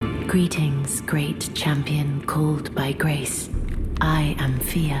Greetings, great champion called by grace. I am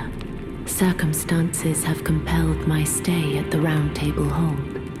Fia. Circumstances have compelled my stay at the Round Table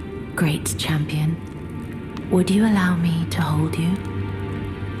Hold. Great champion, would you allow me to hold you?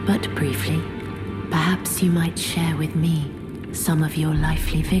 But briefly, perhaps you might share with me some of your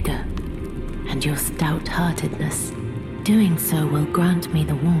lively vigor and your stout-heartedness. Doing so will grant me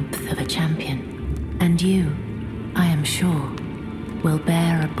the warmth of a champion, and you, I am sure, will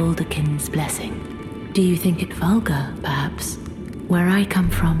bear a Baldakin's blessing. Do you think it vulgar, perhaps? Where I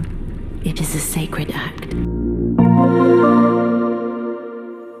come from, it is a sacred act.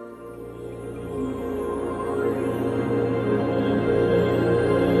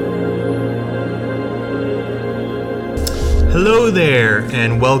 Hello there,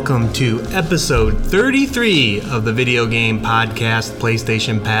 and welcome to episode 33 of the video game podcast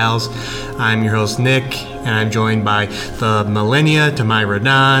PlayStation Pals. I'm your host Nick, and I'm joined by the millennia to my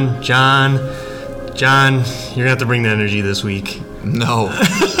Radon, John. John, you're gonna have to bring the energy this week. No,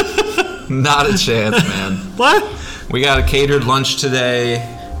 not a chance, man. What? We got a catered lunch today,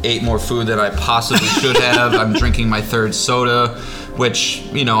 ate more food than I possibly should have. I'm drinking my third soda, which,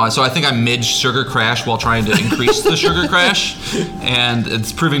 so I think I'm mid-sugar crash while trying to increase the sugar crash, and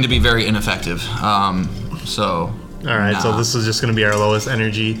it's proving to be very ineffective. All right, so this is just going to be our lowest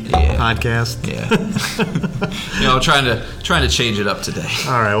energy podcast. Yeah. Trying to change it up today.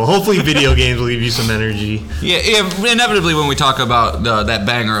 All right, well, hopefully video games will give you some energy. Yeah, inevitably when we talk about that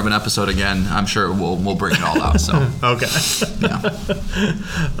banger of an episode again, I'm sure we'll bring it all out. So okay. Yeah.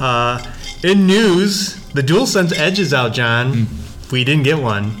 In news, the DualSense Edge is out, John. We didn't get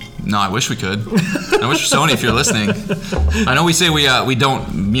one. No, I wish we could. I wish Sony, if you're listening. I know we say we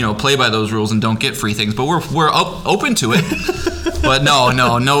don't play by those rules and don't get free things, but we're open to it. But no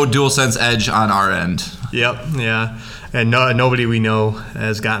DualSense Edge on our end. Yep, yeah, and nobody we know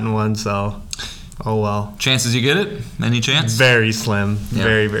has gotten one, so oh well. Chances you get it? Any chance? Very slim. Yeah.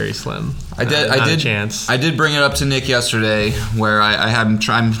 Very, very slim. I did chance. I did bring it up to Nick yesterday, where I had him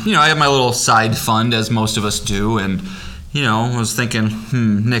try. I have my little side fund, as most of us do, and I was thinking,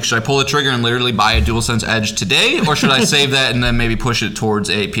 Nick, should I pull the trigger and literally buy a DualSense Edge today, or should I save that and then maybe push it towards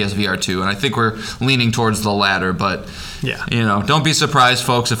a PSVR 2? And I think we're leaning towards the latter, but yeah, don't be surprised,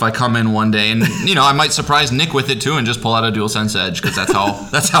 folks, if I come in one day and I might surprise Nick with it too and just pull out a DualSense Edge, because that's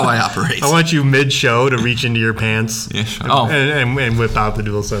how I operate. I want you mid-show to reach into your pants and whip out the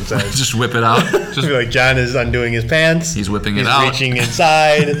DualSense Edge. Just whip it out. Just like John is undoing his pants. He's whipping it out. He's reaching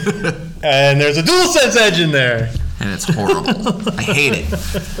inside, and there's a DualSense Edge in there. And it's horrible. I hate it.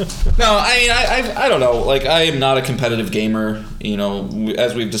 No, I don't know. Like, I am not a competitive gamer.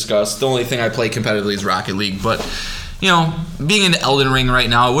 As we've discussed, the only thing I play competitively is Rocket League. But, being into Elden Ring right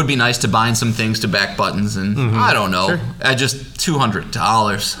now, it would be nice to bind some things to back buttons. And I don't know. Sure. At just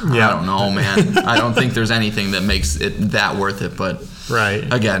 $200. Yeah. I don't know, man. I don't think there's anything that makes it that worth it. But right.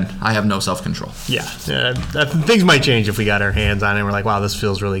 Again, I have no self-control. Yeah. Things might change if we got our hands on it and we're like, wow, this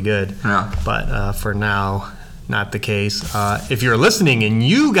feels really good. Yeah. But for now, not the case. If you're listening and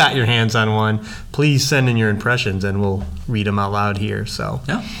you got your hands on one, please send in your impressions and we'll read them out loud here. So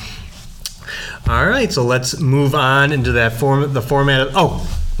yeah. All right, so let's move on into the format of.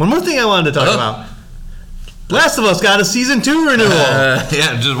 One more thing I wanted to talk about. Last of Us got a season 2 renewal.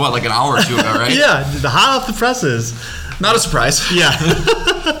 Just like an hour or two ago, right? Yeah, the hot off the presses. Not a surprise. Yeah.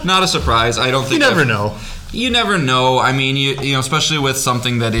 Not a surprise. I don't think you never know. You never know. I mean, you especially with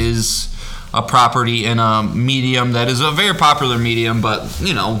something that is a property in a medium that is a very popular medium, but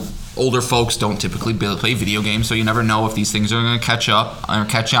older folks don't typically play video games, so you never know if these things are going to catch up or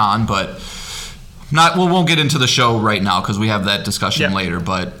catch on. But we won't get into the show right now because we have that discussion later.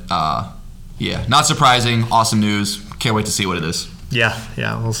 But not surprising. Awesome news. Can't wait to see what it is. Yeah.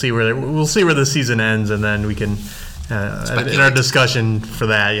 We'll see where the season ends, and then we can in our discussion for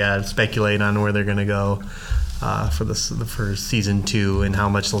that, speculate on where they're going to go. For season 2 and how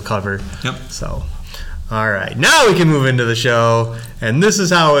much they'll cover. Yep. So, all right, now we can move into the show, and this is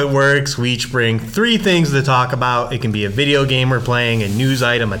how it works. We each bring 3 things to talk about. It can be a video game we're playing, a news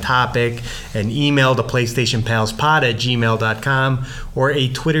item, a topic, an email to PlayStationPalsPod@gmail.com, or a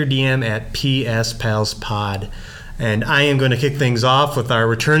Twitter DM at PSPalsPod. And I am going to kick things off with our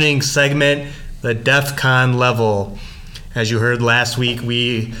returning segment, the DEF CON level. As you heard last week,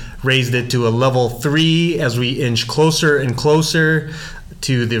 we raised it to a level 3 as we inch closer and closer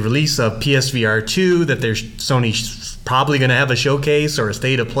to the release of PSVR 2, that Sony's probably going to have a showcase or a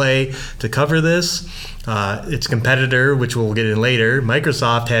state of play to cover this. Its competitor, which we'll get in later,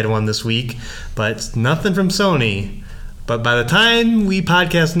 Microsoft, had one this week, but nothing from Sony. But by the time we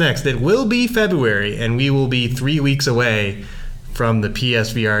podcast next, it will be February, and we will be 3 weeks away from the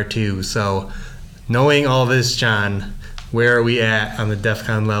PSVR 2. So, knowing all this, John, where are we at on the DEF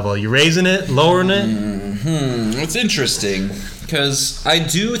CON level? You raising it, lowering it? It's interesting because I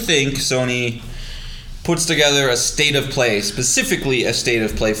do think Sony puts together a state of play, specifically a state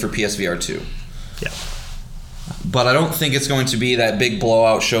of play for PSVR 2. Yeah. But I don't think it's going to be that big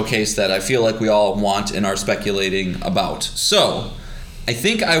blowout showcase that I feel like we all want and are speculating about. So, I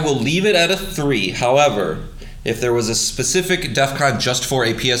think I will leave it at a 3. However, if there was a specific DEF CON just for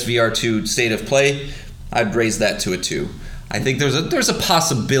a PSVR 2 state of play, I'd raise that to a 2. I think there's a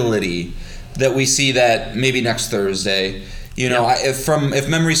possibility that we see that maybe next Thursday. You know, if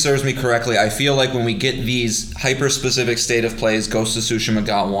memory serves me correctly, I feel like when we get these hyper-specific state of plays, Ghost of Tsushima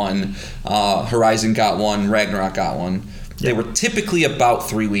got one, Horizon got one, Ragnarok got one. They were typically about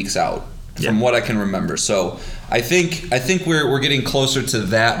 3 weeks out, from what I can remember. So I think we're getting closer to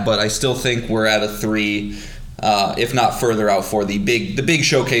that, but I still think we're at a 3, if not further out for the big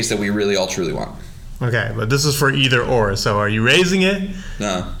showcase that we really all truly want. Okay, but this is for either or. So are you raising it?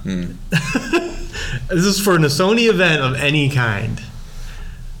 No. This is for a Sony event of any kind.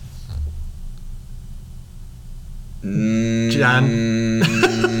 John's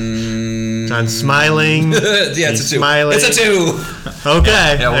smiling. Yeah, it's a 2. Smiling. It's a 2.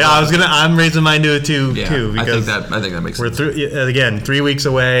 Okay. I'm raising mine to a 2 too, because I think that makes sense. We're again 3 weeks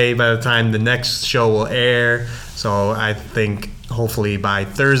away by the time the next show will air. So I think hopefully by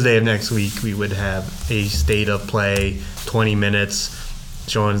Thursday of next week we would have a state of play, 20 minutes,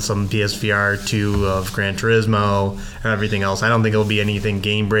 showing some PSVR 2 of Gran Turismo and everything else. I don't think it'll be anything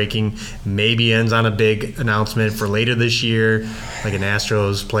game-breaking. Maybe ends on a big announcement for later this year, like an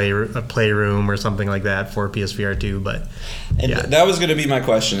Astros playroom or something like that for PSVR 2. But that was going to be my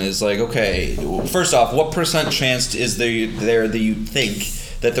question. Is like, okay, first off, what % chance is there that you think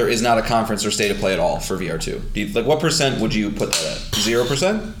that there is not a conference or state of play at all for VR2? Like, what % would you put that at?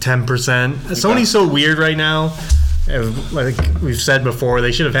 0%? 10%. Okay. Sony's so weird right now. Like we've said before,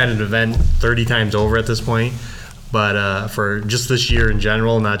 they should have had an event 30 times over at this point. But for just this year in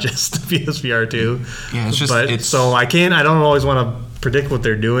general, not just PSVR 2. Yeah, it's just... So I don't always want to predict what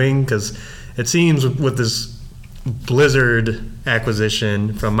they're doing, because it seems with this Blizzard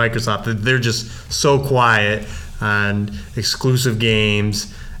acquisition from Microsoft that they're just so quiet on exclusive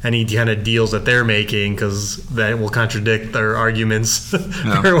games, any kind of deals that they're making, because that will contradict their arguments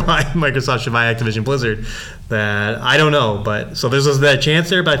for why Microsoft should buy Activision Blizzard. That I don't know, but so there's that chance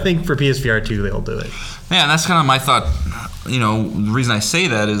there. But I think for PSVR 2 they'll do it. Yeah, and that's kind of my thought. You know, the reason I say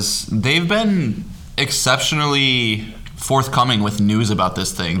that is they've been exceptionally forthcoming with news about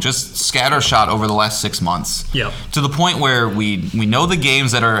this thing, just scattershot over the last 6 months. Yeah. To the point where we know the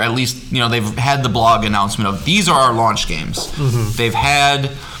games that are, at least, you know, they've had the blog announcement of these are our launch games. Mm-hmm. They've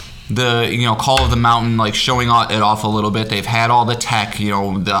had the, you know, Call of the Mountain, like showing it off a little bit. They've had all the tech, you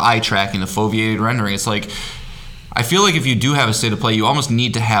know, the eye tracking, the foveated rendering. It's like, I feel like if you do have a state of play, you almost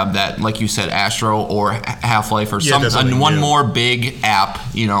need to have that, like you said, Astro or Half-Life or one more big app,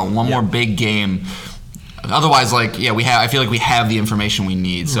 you know, more big game. Otherwise, like, I feel like we have the information we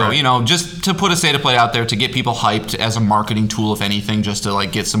need. So, you know, just to put a state of play out there to get people hyped as a marketing tool, if anything, just to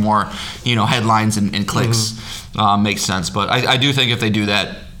like get some more, you know, headlines and clicks, makes sense. But I do think if they do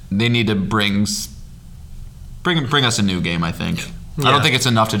that, they need to bring us a new game, I think. Yeah. I don't think it's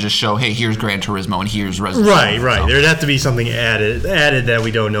enough to just show, hey, here's Gran Turismo and here's Resident Evil. Right. So. There'd have to be something added that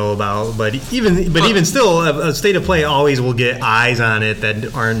we don't know about. But even still, a state of play always will get eyes on it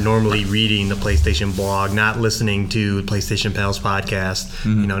that aren't normally reading the PlayStation blog, not listening to PlayStation Pals podcast,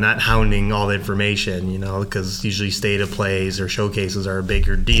 you know, not hounding all the information, you know, because usually state of plays or showcases are a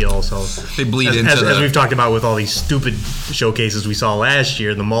bigger deal. So they bleed as we've talked about with all these stupid showcases we saw last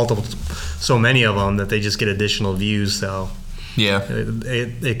year, so many of them that they just get additional views. So. Yeah,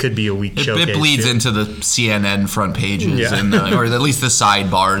 it could be a weak showcase. It bleeds into the CNN front pages, or at least the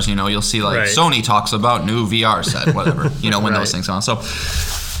sidebars. You know, you'll see like Sony talks about new VR set, whatever. You know, when those things come on. So,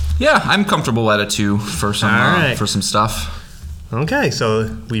 yeah, I'm comfortable at a 2 for some stuff. Okay,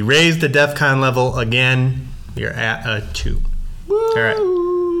 so we raised the DEF CON level again. We are at a 2. Woo! All right,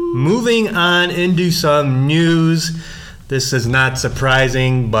 moving on into some news. This is not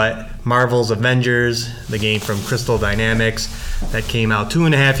surprising, but Marvel's Avengers, the game from Crystal Dynamics that came out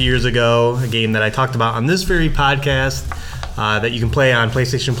 2.5 years ago, a game that I talked about on this very podcast, that you can play on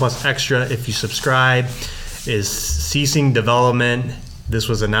PlayStation Plus Extra if you subscribe, is ceasing development. This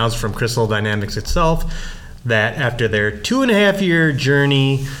was announced from Crystal Dynamics itself, that after their 2.5-year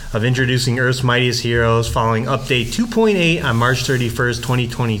journey of introducing Earth's Mightiest Heroes following update 2.8 on March 31st,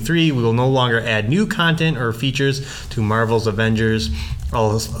 2023, we will no longer add new content or features to Marvel's Avengers.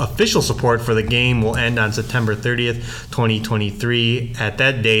 All official support for the game will end on September 30th, 2023. At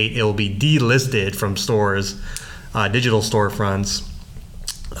that date, it will be delisted from stores, digital storefronts.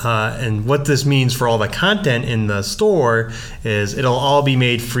 And what this means for all the content in the store is it'll all be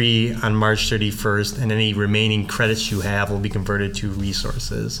made free on March 31st, and any remaining credits you have will be converted to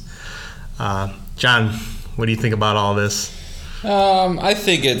resources. John, what do you think about all this? I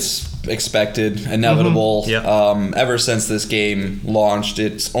think it's expected, inevitable. Yep. Ever since this game launched,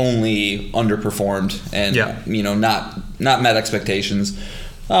 it's only underperformed and not met expectations.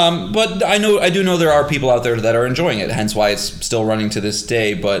 But I do know there are people out there that are enjoying it, hence why it's still running to this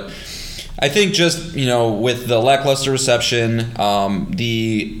day. But I think just, with the lackluster reception,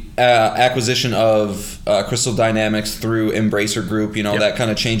 the acquisition of Crystal Dynamics through Embracer Group, that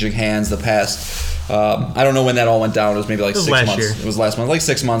kind of changing hands the past, I don't know when that all went down. It was maybe like 6 months. Year. It was last month, like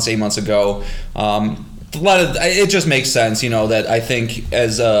 6 months, 8 months ago. It just makes sense, that I think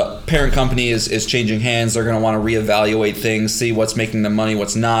as a parent company is changing hands, they're going to want to reevaluate things, see what's making them money,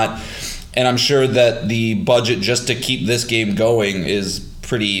 what's not. And I'm sure that the budget just to keep this game going is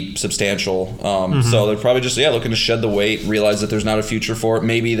pretty substantial. So they're probably just looking to shed the weight, realize that there's not a future for it.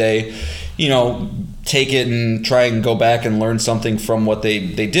 Maybe they, take it and try and go back and learn something from what they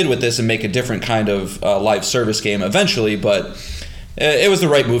did with this and make a different kind of live service game eventually. But it was the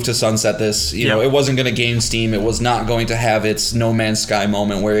right move to sunset this. It wasn't going to gain steam. It was not going to have its No Man's Sky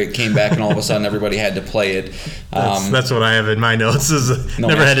moment where it came back and all of a sudden everybody had to play it. That's what I have in my notes.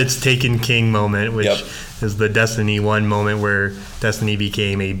 Never had its Taken King moment, which is the Destiny 1 moment where Destiny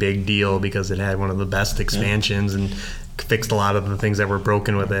became a big deal because it had one of the best expansions and fixed a lot of the things that were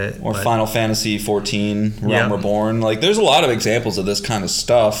broken with it. Or Final Fantasy 14, Realm Reborn. There's a lot of examples of this kind of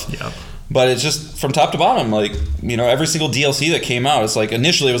stuff. Yep. But it's just from top to bottom, every single DLC that came out, it's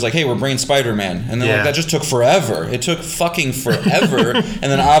initially it was hey, we're bringing Spider-Man. And then that just took forever. It took fucking forever. And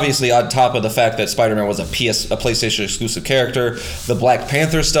then obviously on top of the fact that Spider-Man was a PlayStation exclusive character, the Black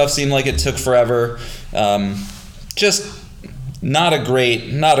Panther stuff seemed like it took forever. Just not a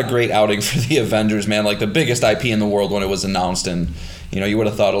great outing for the Avengers, man. The biggest IP in the world when it was announced, and you would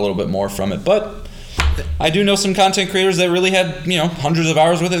have thought a little bit more from it. But I do know some content creators that really had hundreds of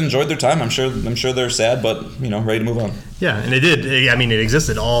hours with it, enjoyed their time. I'm sure they're sad, but ready to move on. Yeah, and it did. I mean, it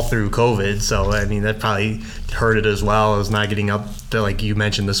existed all through COVID, so I mean that probably hurt it as well as not getting up to, like you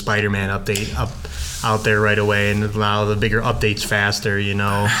mentioned, the Spider-Man update out there right away, and allow the bigger updates faster.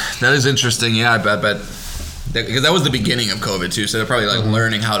 That is interesting. Yeah, I bet. Because that was the beginning of COVID too, so they're probably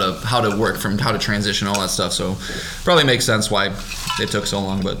learning how to work from how to transition all that stuff. So probably makes sense why it took so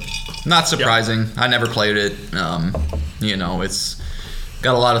long, but not surprising. I never played it. It's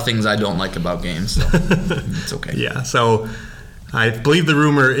got a lot of things I don't like about games, so it's okay. Yeah. So I believe the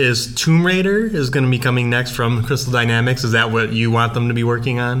rumor is Tomb Raider is going to be coming next from Crystal Dynamics. Is that what you want them to be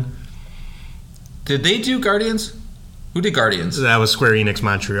working on? Did they do Guardians? Who did Guardians? That was Square Enix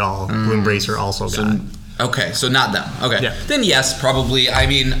Montreal, who Embracer also got. Okay, so not them. Okay. Yeah. Then yes, probably. I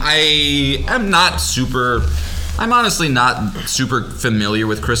mean, I'm honestly not super familiar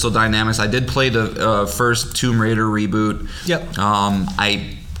with Crystal Dynamics. I did play the first Tomb Raider reboot. Yep.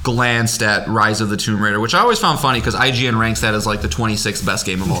 I glanced at Rise of the Tomb Raider, which I always found funny because IGN ranks that as the 26th best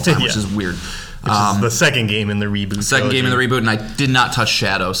game of all time, which is weird. Which is the second game in the reboot. Second game in the reboot, and I did not touch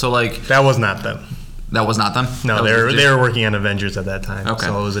Shadow. So that was not them. That was not them? No, they were working on Avengers at that time. Okay.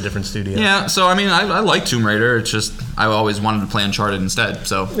 So it was a different studio. Yeah, so I mean, I like Tomb Raider. It's just I always wanted to play Uncharted instead.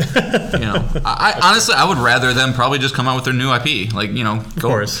 So, I honestly I would rather them probably just come out with their new IP.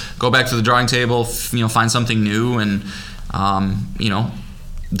 Go back to the drawing table. Find something new, and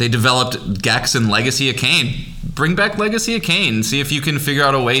they developed Gex and Legacy of Kain. Bring back Legacy of Kain. See if you can figure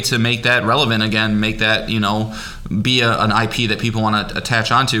out a way to make that relevant again. Make that be an IP that people want to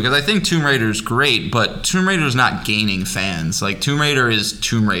attach onto. Because I think Tomb Raider is great, but Tomb Raider is not gaining fans. Tomb Raider is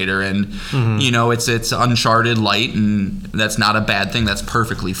Tomb Raider, and it's Uncharted light, and that's not a bad thing. That's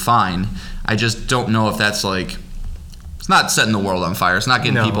perfectly fine. I just don't know if that's it's not setting the world on fire. It's not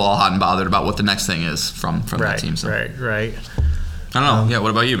getting people all hot and bothered about what the next thing is from that team. So. Right. I don't know.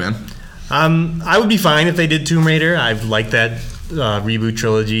 What about you, man? I would be fine if they did Tomb Raider. I've liked that reboot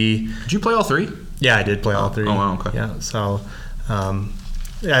trilogy. Did you play all three? Yeah, I did play all three. Oh, wow, okay. Yeah, so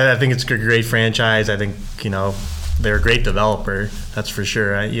I think it's a great franchise. I think, they're a great developer, that's for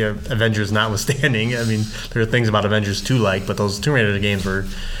sure. Avengers notwithstanding. I mean, there are things about Avengers to like, but those Tomb Raider games were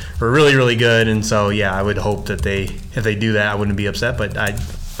really, really good. And so, yeah, I would hope that if they do that, I wouldn't be upset. But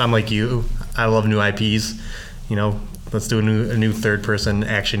I'm like you. I love new IPs. Let's do a new third-person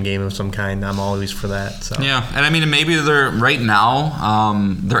action game of some kind. I'm always for that. So. Yeah, and I mean, maybe they're right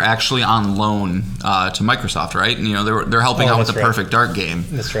now. They're actually on loan to Microsoft, right? You know, they're helping out with the Perfect Dark game.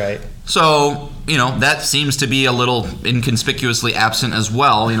 That's right. So, you know, that seems to be a little inconspicuously absent as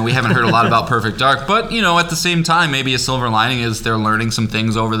well. You know, we haven't heard a lot about Perfect Dark, but, you know, at the same time, maybe a silver lining is they're learning some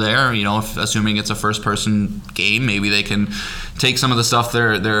things over there. You know, assuming it's a first-person game, maybe they can take some of the stuff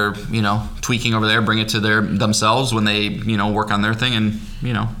they're you know, tweaking over there, bring it to themselves when they, you know, work on their thing and,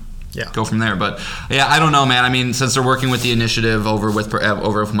 you know, go from there. But yeah, I don't know, man. I mean, since they're working with the initiative over with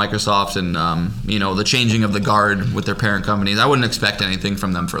Microsoft and you know, the changing of the guard with their parent companies, I wouldn't expect anything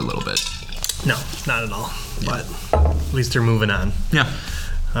from them for a little bit. No, not at all. But at least they're moving on. Yeah.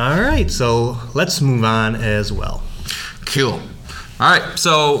 All right, so let's move on as well. Cool. All right,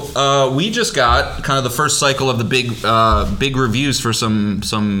 so we just got kind of the first cycle of the big reviews for some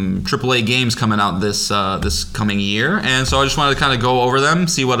AAA games coming out this coming year, and so I just wanted to kind of go over them,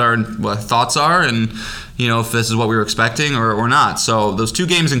 see what our thoughts are, and you know, if this is what we were expecting or not. So those two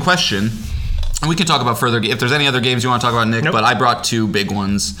games in question, and we can talk about further if there's any other games you want to talk about, Nick. Nope. But I brought two big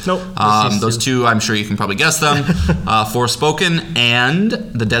ones. Nope. Those two, I'm sure you can probably guess them. Forspoken and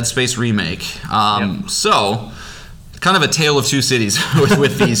the Dead Space remake. So. Kind of a tale of two cities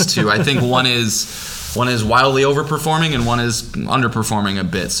with these two. I think one is wildly overperforming and one is underperforming a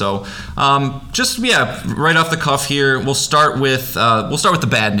bit. So right off the cuff here, we'll start with the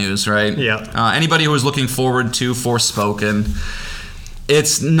bad news, right? Yeah. Anybody who was looking forward to Forspoken,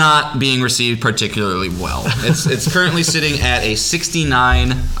 it's not being received particularly well. It's currently sitting at a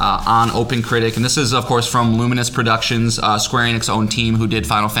 69 on OpenCritic, and this is, of course, from Luminous Productions, Square Enix own team who did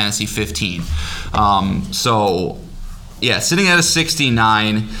Final Fantasy 15. Yeah, sitting at a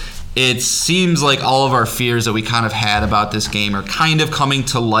 69, it seems like all of our fears that we kind of had about this game are kind of coming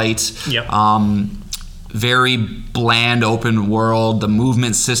to light. Yep. Very bland open world. The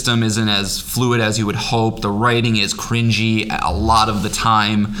movement system isn't as fluid as you would hope. The writing is cringy a lot of the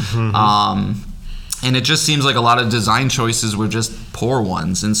time. Mm-hmm. And it just seems like a lot of design choices were just poor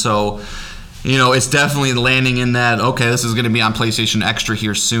ones. And so, you know, it's definitely landing in that, okay, this is going to be on PlayStation Extra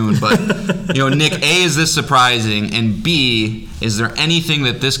here soon. But, you know, Nick, A, is this surprising? And B, is there anything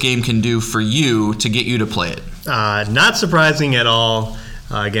that this game can do for you to get you to play it? Not surprising at all.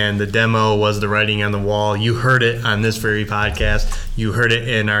 Again, the demo was the writing on the wall. You heard it on this very podcast. You heard it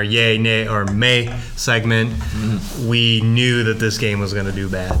in our Yay, Nay, or May segment. Mm-hmm. We knew that this game was going to do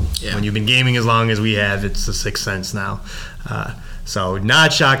bad. Yeah. When you've been gaming as long as we have, it's the sixth sense now. So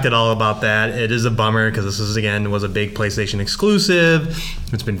not shocked at all about that. It is a bummer because this is, again, was a big PlayStation exclusive.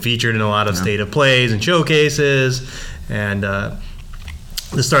 It's been featured in a lot of state of plays and showcases. And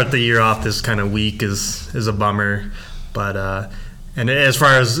to start the year off this kind of week is a bummer. But and as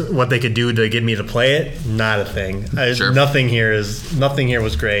far as what they could do to get me to play it, not a thing. Sure. Nothing here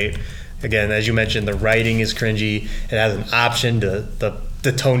was great. Again, as you mentioned, the writing is cringy. It has an option to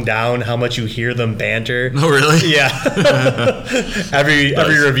tone down how much you hear them banter. Oh, really? Yeah. Every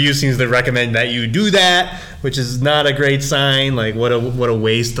review seems to recommend that you do that, which is not a great sign. Like, what a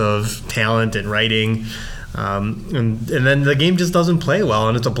waste of talent and writing. And then the game just doesn't play well,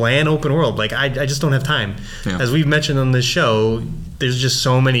 and it's a bland open world. Like, I just don't have time. Yeah. As we've mentioned on this show, there's just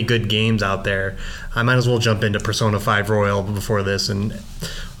so many good games out there. I might as well jump into Persona 5 Royal before this, and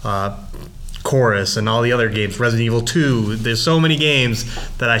Chorus and all the other games, Resident Evil 2. There's so many games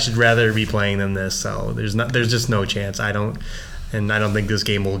that I should rather be playing than this. So there's just no chance. I don't think this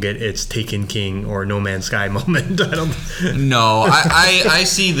game will get its Taken King or No Man's Sky moment. I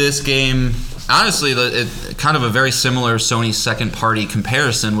see this game. Honestly, kind of a very similar Sony second-party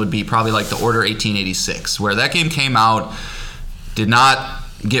comparison would be probably like the Order 1886, where that game came out, did not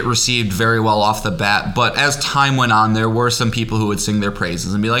get received very well off the bat, but as time went on, there were some people who would sing their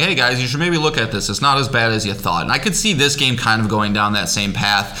praises and be like, hey guys, you should maybe look at this. It's not as bad as you thought. And I could see this game kind of going down that same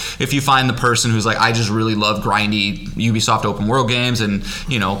path. If you find the person who's like, I just really love grindy Ubisoft open world games, and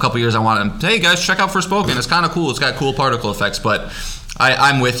you know, a couple years I want to, hey guys, check out Forspoken. It's kind of cool. It's got cool particle effects, but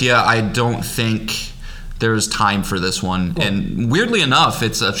I'm with you. I don't think there's time for this one. And weirdly enough,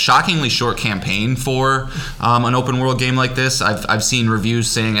 it's a shockingly short campaign for an open world game like this. I've seen reviews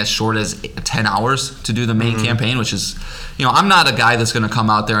saying as short as 10 hours to do the main campaign, which is, you know, I'm not a guy that's going to come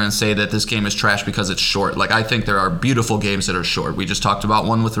out there and say that this game is trash because it's short. Like, I think there are beautiful games that are short. We just talked about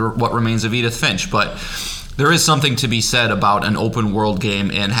one with What Remains of Edith Finch, but there is something to be said about an open world game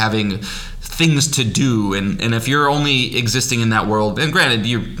and having things to do, and if you're only existing in that world, and granted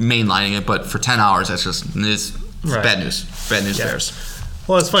you're mainlining it, but for 10 hours it's right. Bad news bears.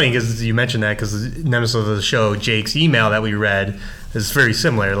 Well, it's funny because you mentioned that, because Nemesis of the show, Jake's email that we read, is very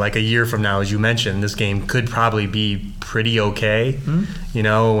similar. Like a year from now, as you mentioned, this game could probably be pretty okay. You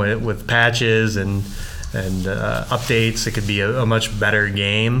know, with patches and updates, it could be a much better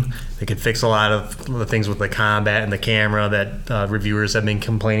game. They could fix a lot of the things with the combat and the camera that reviewers have been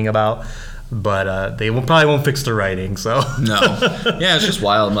complaining about. But they probably won't fix the writing. So no, yeah, it's just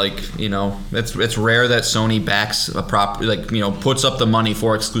wild. Like, you know, it's rare that Sony backs a puts up the money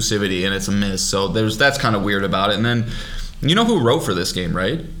for exclusivity, and it's a miss. So that's kind of weird about it. And then, you know who wrote for this game,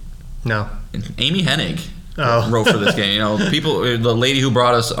 right? No, Amy Hennig. Wrote for this game. You know, the lady who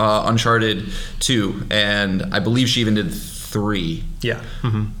brought us Uncharted 2, and I believe she even did 3. Yeah.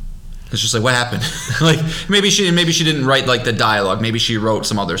 It's just like, what happened? Like maybe she didn't write like the dialogue. Maybe she wrote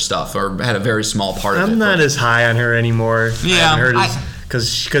some other stuff or had a very small part of it. I'm not as high on her anymore. Yeah,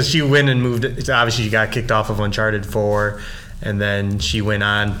 because she went and moved. Obviously, she got kicked off of Uncharted 4, and then she went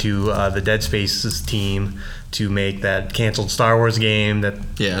on to the Dead Space's team to make that canceled Star Wars game that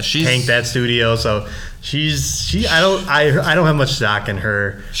tanked that studio. So I don't have much stock in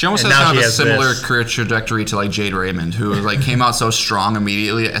her. She almost has kind of a similar career trajectory to like Jade Raymond, who like came out so strong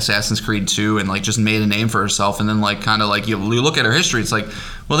immediately at Assassin's Creed 2 and like just made a name for herself, and then like kind of like you look at her history, it's like,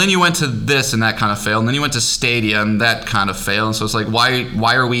 well, then you went to this and that kind of failed, and then you went to Stadia and that kind of failed, and so it's like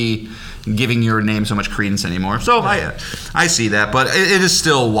why are we giving your name so much credence anymore? So I see that, but it is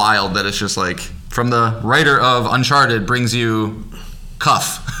still wild that it's just like, from the writer of Uncharted brings you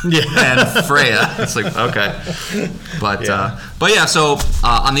Cuff and Freya. It's like, okay. But yeah, so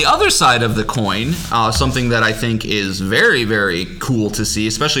on the other side of the coin, something that I think is very, very cool to see,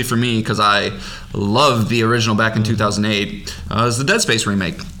 especially for me because I loved the original back in 2008, is the Dead Space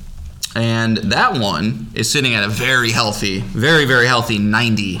remake. And that one is sitting at a very, very healthy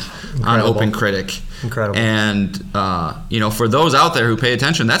 90 on OpenCritic. Incredible. And, for those out there who pay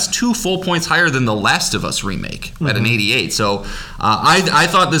attention, that's 2 full points higher than the Last of Us remake at an 88. So I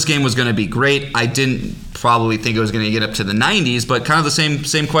thought this game was going to be great. I didn't probably think it was going to get up to the 90s, but kind of the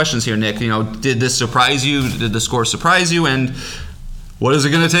same questions here, Nick. You know, did this surprise you? Did the score surprise you? And what is it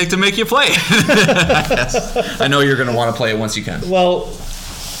going to take to make you play it? I know you're going to want to play it once you can. Well,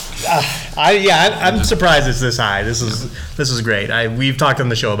 I'm surprised it's this high. This is great. We've talked on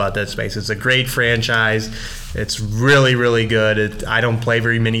the show about Dead Space. It's a great franchise. It's really, really good. I don't play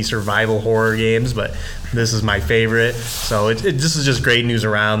very many survival horror games, but this is my favorite. So this is just great news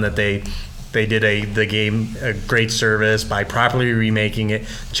around that they did the game a great service by properly remaking it,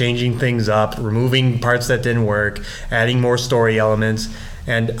 changing things up, removing parts that didn't work, adding more story elements.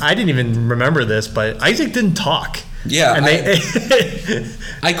 And I didn't even remember this, but Isaac didn't talk. Yeah, and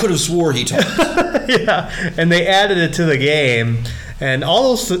I could have swore he talked. Yeah, and they added it to the game, and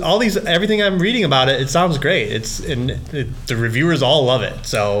everything I'm reading about it, it sounds great. The reviewers all love it.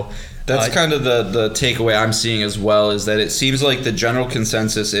 So that's kind of the takeaway I'm seeing as well, is that it seems like the general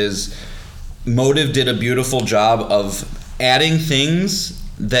consensus is Motive did a beautiful job of adding things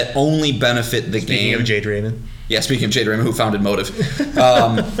that only benefit the game. Speaking of Jade Raymond. Yeah, speaking of Jade Raymond, who founded Motive.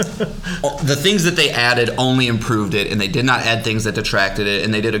 The things that they added only improved it, and they did not add things that detracted it,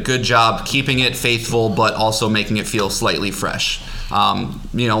 and they did a good job keeping it faithful, but also making it feel slightly fresh,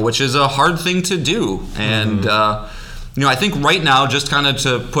 which is a hard thing to do. And, I think right now, just kind of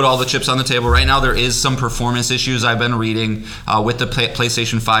to put all the chips on the table, right now there is some performance issues I've been reading with the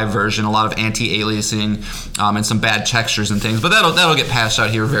PlayStation 5 version, a lot of anti-aliasing and some bad textures and things. But that'll get patched out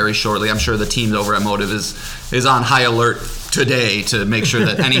here very shortly. I'm sure the team over at Motive is on high alert today to make sure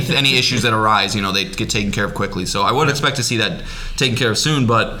that any issues that arise, they get taken care of quickly. So I would expect to see that taken care of soon.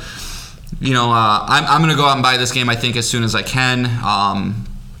 But I'm going to go out and buy this game, I think, as soon as I can.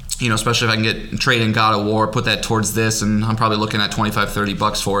 Especially if I can trade in God of War, put that towards this, and I'm probably looking at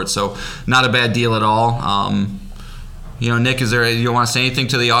 $25-$30 for it. So not a bad deal at all. Nick, you want to say anything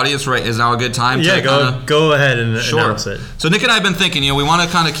to the audience? Right, is now a good time? Yeah, go ahead and announce it. So Nick and I have been thinking, we want to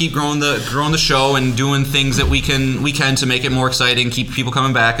kind of keep growing the show and doing things that we can to make it more exciting, keep people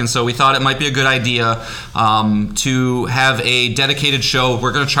coming back. And so we thought it might be a good idea to have a dedicated show.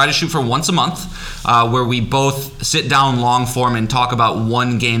 We're going to try to shoot for once a month, where we both sit down long form and talk about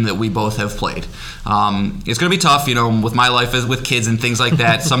one game that we both have played. It's going to be tough, with my life with kids and things like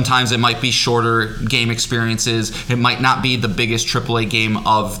that. Sometimes it might be shorter game experiences. It might not be the biggest AAA game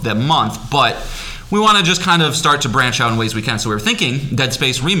of the month, but we want to just kind of start to branch out in ways we can. So we were thinking Dead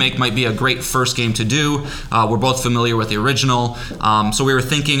Space Remake might be a great first game to do. We're both familiar with the original. So we were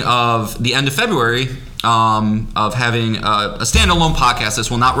thinking of the end of February of having a standalone podcast. This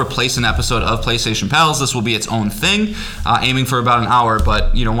will not replace an episode of PlayStation Pals. This will be its own thing, aiming for about an hour,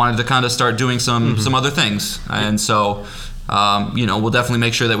 but wanted to kind of start doing some other things. And so We'll definitely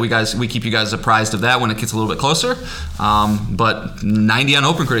make sure that we keep you guys apprised of that when it gets a little bit closer. But 90 on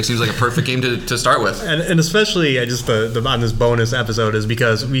OpenCritic seems like a perfect game to start with. And especially just on this bonus episode is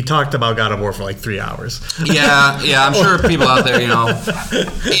because we talked about God of War for like 3 hours. Yeah, I'm sure people out there,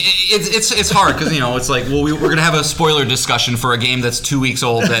 it's hard because it's like, well, we're gonna have a spoiler discussion for a game that's 2 weeks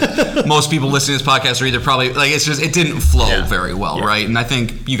old that most people listening to this podcast are either probably like it didn't flow very well, right? And I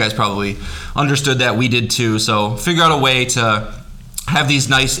think you guys probably understood that. We did too. So figure out a way to have these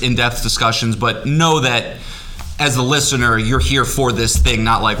nice in-depth discussions, but know that as the listener, you're here for this thing,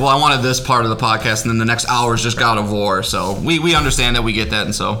 not like, well, I wanted this part of the podcast, and then the next hour is just God of War. So we understand that, we get that,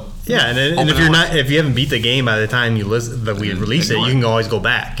 and so yeah. And if you haven't beat the game by the time we release it, you can always go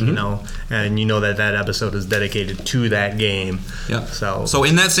back, and that episode is dedicated to that game. Yeah. So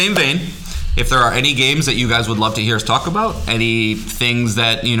in that same vein, if there are any games that you guys would love to hear us talk about, any things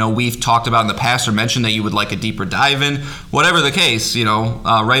that we've talked about in the past or mentioned that you would like a deeper dive in, whatever the case,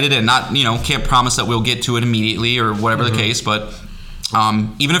 write it in. Not can't promise that we'll get to it immediately or whatever the case, but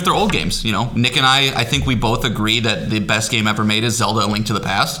even if they're old games, Nick and I think we both agree that the best game ever made is Zelda: A Link to the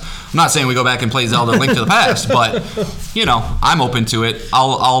Past. I'm not saying we go back and play Zelda: A Link to the Past, but I'm open to it.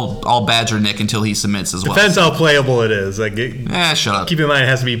 I'll badger Nick until he submits as well. Depends how playable it is. Like, shut up. Keep in mind it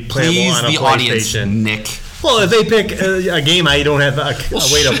has to be playable on a PlayStation. Audience, Nick. Well, if they pick a game I don't have a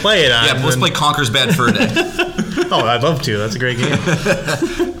way to play it on, let's play Conker's Bad Fur Day. Oh, I'd love to. That's a great game.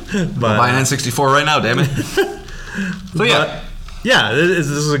 But buy an N64 right now, damn it. So yeah, this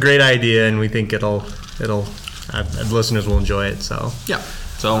is a great idea, and we think the listeners will enjoy it. So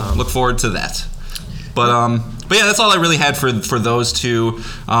look forward to that. But yeah, that's all I really had for those two.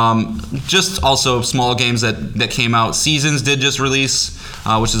 Just also small games that came out. Seasons did just release,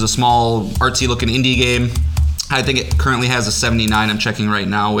 which is a small artsy looking indie game. I think it currently has a 79. I'm checking right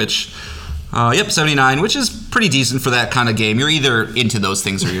now, which 79, which is pretty decent for that kind of game. You're either into those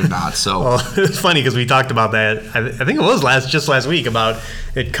things or you're not. So well, it's funny because we talked about that. I think it was last week about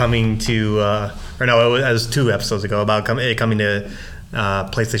it coming to, it was 2 episodes ago about it coming to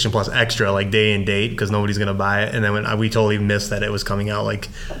PlayStation Plus Extra, like day and date, because nobody's gonna buy it. And then when we totally missed that it was coming out like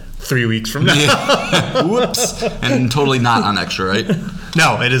 3 weeks from now. Yeah. Whoops! And totally not on Extra, right?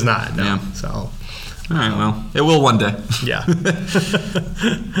 No, it is not. No. Yeah. So. All right, well, it will one day. Yeah.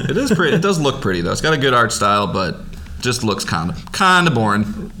 It is pretty. It does look pretty though. It's got a good art style, but just looks kind of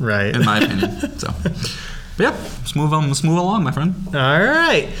boring, right? In my opinion. So, but yeah, let's move on. Let's move along, my friend. All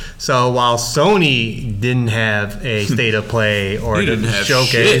right. So while Sony didn't have a state of play or a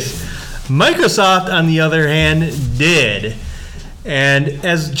showcase, Microsoft, on the other hand, did. And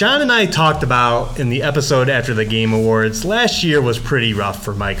as John and I talked about in the episode after the Game Awards, last year was pretty rough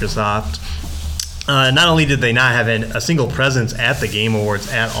for Microsoft. Not only did they not have a single presence at the Game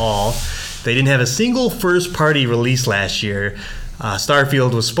Awards at all, they didn't have a single first-party release last year.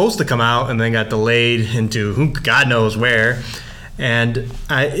 Starfield was supposed to come out and then got delayed into God knows where. And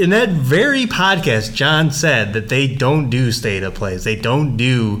in that very podcast, John said that they don't do state of plays. They don't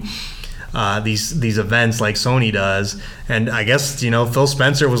do these events like Sony does. And I guess Phil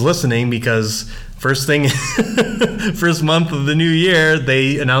Spencer was listening because first month of the new year,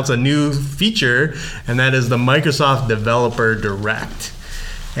 they announced a new feature, and that is the Microsoft Developer Direct.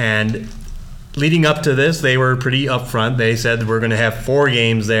 And leading up to this, they were pretty upfront. They said we're going to have 4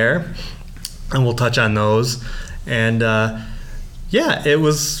 games there, and we'll touch on those. And it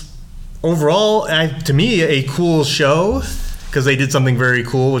was overall, to me, a cool show because they did something very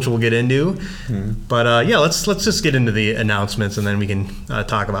cool, which we'll get into. But let's just get into the announcements, and then we can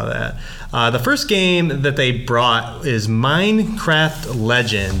talk about that. The first game that they brought is Minecraft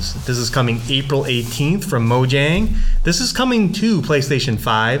Legends. This is coming April 18th from Mojang. This is coming to PlayStation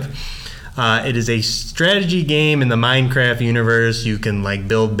 5. It is a strategy game in the Minecraft universe. You can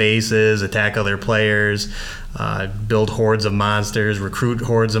build bases, attack other players, build hordes of monsters, recruit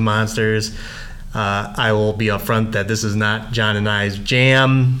hordes of monsters. I will be upfront that this is not John and I's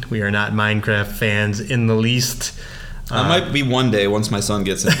jam. We are not Minecraft fans in the least. I might be one day once my son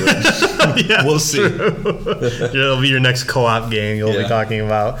gets into it. Yeah, we'll see. It'll be your next co-op game you'll be talking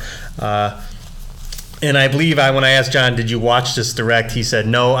about. And I believe when I asked John, did you watch this direct? He said,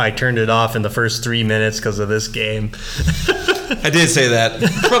 no, I turned it off in the first 3 minutes because of this game. I did say that.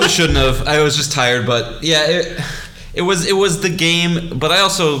 Probably shouldn't have. I was just tired, but yeah, it was the game. But I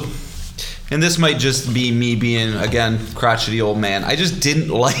also, and this might just be me being, again, crotchety old man, I just didn't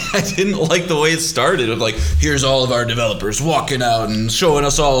like the way it started of here's all of our developers walking out and showing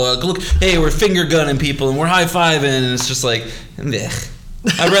us all, look, hey, we're finger gunning people and we're high-fiving, and it's just meh.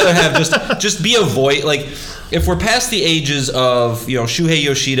 I'd rather have just be a voice. if we're past the ages of Shuhei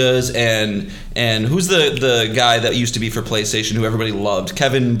Yoshida's and who's the guy that used to be for PlayStation who everybody loved,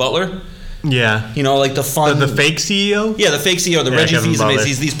 Kevin Butler. Yeah. Like the fun... The fake CEO? Yeah, the fake CEO, the Reggie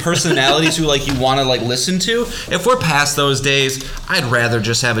Fils-Aimés, these personalities who you want to listen to. If we're past those days, I'd rather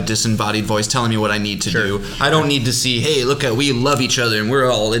just have a disembodied voice telling me what I need to do. I don't need to see, hey, look, we love each other and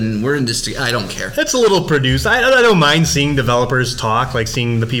we're in this... I don't care. It's a little produced. I don't mind seeing developers talk,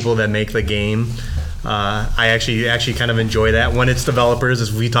 seeing the people that make the game. I actually kind of enjoy that when it's developers,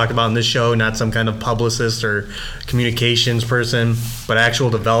 as we talked about in this show, not some kind of publicist or communications person, but actual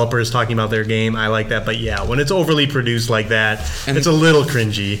developers talking about their game. I like that. But yeah, when it's overly produced like that, it's a little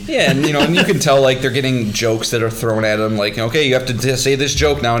cringy. Yeah, and and you can tell they're getting jokes that are thrown at them. Okay, you have to say this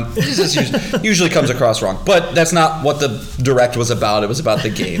joke now, and this usually comes across wrong. But that's not what the direct was about. It was about the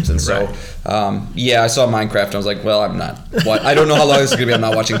games, and so I saw Minecraft, and I was like, well, I'm not. I don't know how long this is gonna be. I'm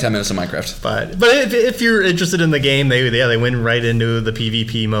not watching 10 minutes of Minecraft. But if you're interested in the game, they went right into the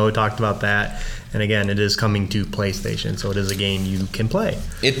PvP mode, talked about that. And again, it is coming to PlayStation, so it is a game you can play.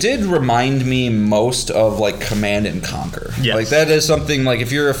 It did remind me most of Command and Conquer. Yes. That is something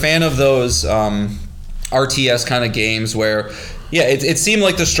if you're a fan of those RTS kind of games where, it seemed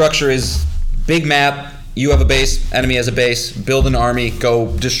like the structure is big map, you have a base, enemy has a base, build an army,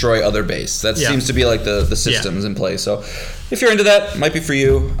 go destroy other base. That seems to be the systems in play. So if you're into that, it might be for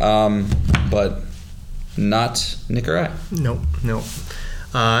you, but not Nick or I. Nope.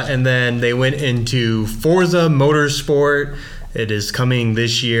 And then they went into Forza Motorsport. It is coming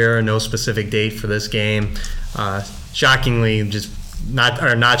this year. No specific date for this game. Shockingly,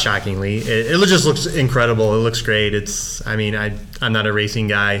 not shockingly, it just looks incredible. It looks great. I'm not a racing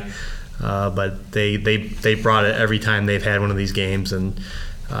guy, but they brought it every time they've had one of these games, and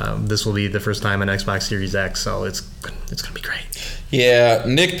this will be the first time on Xbox Series X, so it's gonna be great. Yeah,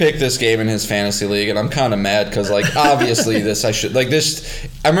 Nick picked this game in his fantasy league, and I'm kind of mad because, obviously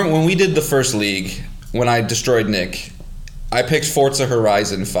I remember when we did the first league, when I destroyed Nick, I picked Forza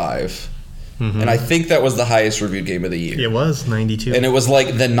Horizon 5, and I think that was the highest reviewed game of the year. It was 92, and it was the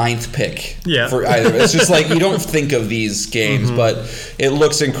 9th pick. Yeah, for either. It's just you don't think of these games, but it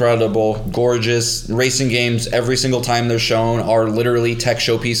looks incredible, gorgeous. Racing games every single time they're shown are literally tech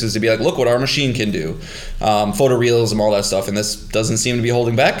showpieces to be look what our machine can do, photorealism, all that stuff, and this doesn't seem to be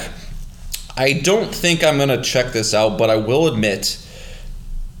holding back. I don't think I'm gonna check this out, but I will admit,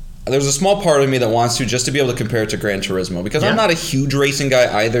 there's a small part of me that wants to, just to be able to compare it to Gran Turismo, because I'm not a huge racing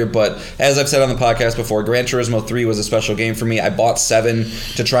guy either, but as I've said on the podcast before, Gran Turismo 3 was a special game for me. I bought 7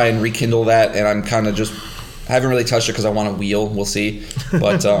 to try and rekindle that, and I'm kind of just haven't really touched it because I want a wheel. We'll see.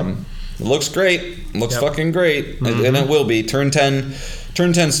 But it looks great. Looks fucking great. And it will be. Turn 10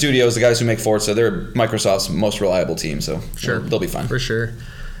 Studios, the guys who make Forza, they're Microsoft's most reliable team, so sure, they'll be fine. For sure.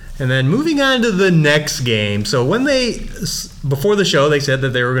 And then moving on to the next game. So before the show, they said that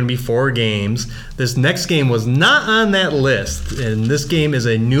there were going to be 4 games. This next game was not on that list. And this game is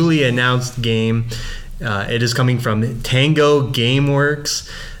a newly announced game. It is coming from Tango Gameworks.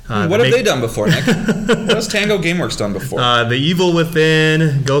 What have they done before, Nick? What has Tango Gameworks done before? The Evil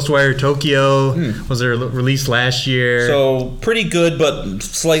Within, Ghostwire Tokyo was released last year. So pretty good, but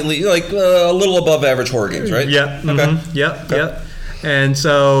slightly, a little above average horror games, right? Yep. Okay. Yep. And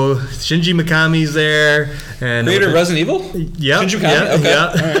so Shinji Mikami's there, and creator of Resident Evil. Yep. Shinji Mikami. Okay. Yep.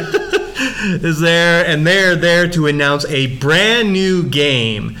 All right. Is there, and they're there to announce a brand new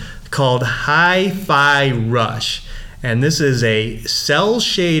game called Hi-Fi Rush, and this is a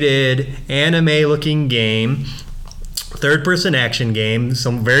cel-shaded anime-looking game, third-person action game,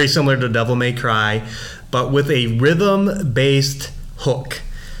 very similar to Devil May Cry, but with a rhythm-based hook.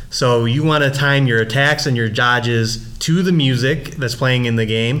 So you want to time your attacks and your dodges to the music that's playing in the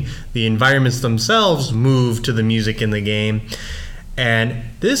game. The environments themselves move to the music in the game. And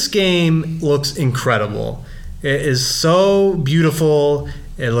this game looks incredible. It is so beautiful.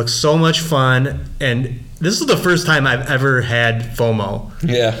 It looks so much fun. And this is the first time I've ever had FOMO.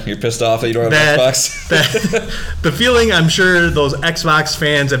 Yeah, you're pissed off that you don't have Xbox. The feeling I'm sure those Xbox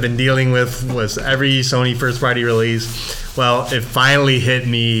fans have been dealing with was every Sony first-party release. Well, it finally hit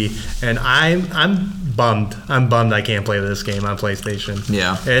me, and I'm bummed. I'm bummed I can't play this game on PlayStation.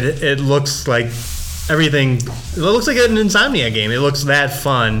 Yeah. It looks like everything. It looks like an Insomniac game. It looks that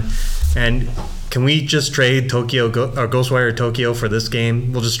fun, and can we just trade Ghostwire Tokyo for this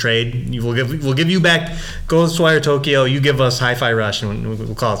game? We'll just trade. We'll give you back Ghostwire Tokyo. You give us Hi-Fi Rush, and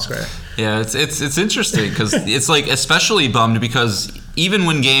we'll call it square. Yeah, it's interesting because it's especially bummed because even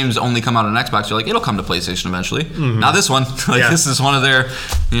when games only come out on Xbox, you're like, it'll come to PlayStation eventually. Not this one. This is one of their,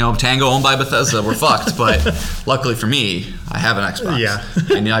 Tango owned by Bethesda. We're fucked. But luckily for me, I have an Xbox. Yeah.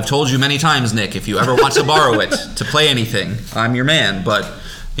 And I've told you many times, Nick, if you ever want to borrow it to play anything, I'm your man. But,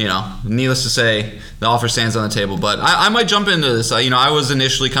 needless to say, the offer stands on the table. But I might jump into this. I was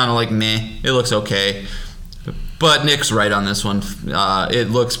initially kind of like, meh, it looks okay. But Nick's right on this one. It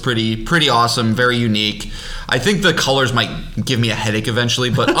looks pretty awesome, very unique. I think the colors might give me a headache eventually,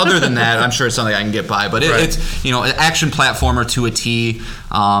 but other than that, I'm sure it's something I can get by. But it's an action platformer to a T.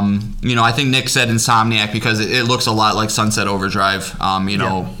 I think Nick said Insomniac because it looks a lot like Sunset Overdrive.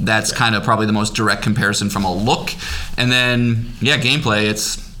 That's kind of probably the most direct comparison from a look. And then,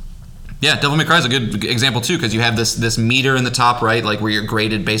 gameplay, Devil May Cry is a good example too, because you have this meter in the top right, like where you're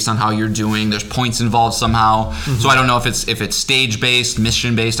graded based on how you're doing. There's points involved somehow, so I don't know if it's stage based,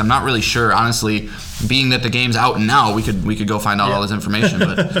 mission based. I'm not really sure, honestly. Being that the game's out now, we could go find out all this information.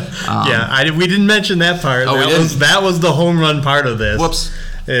 But we didn't mention that part. Oh, that was the home run part of this. Whoops.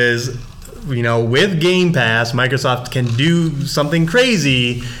 Is with Game Pass, Microsoft can do something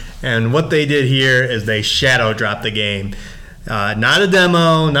crazy, and what they did here is they shadow dropped the game. Not a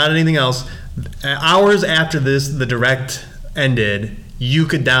demo, not anything else. Hours after the direct ended, you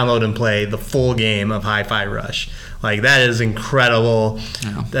could download and play the full game of Hi-Fi Rush. Like, that is incredible.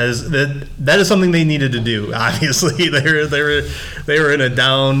 Yeah. That is something they needed to do. Obviously, they were in a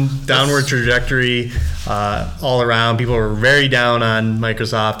downward trajectory all around. People were very down on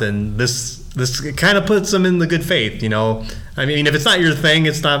Microsoft, and this kind of puts them in the good faith. I mean, if it's not your thing,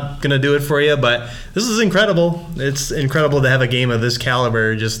 it's not going to do it for you. But this is incredible. It's incredible to have a game of this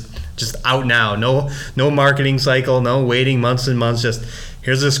caliber just out now. No marketing cycle. No waiting months and months. Just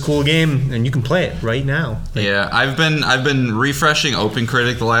here's this cool game, and you can play it right now. I've been refreshing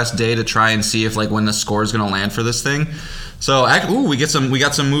OpenCritic the last day to try and see if when the score is going to land for this thing. So we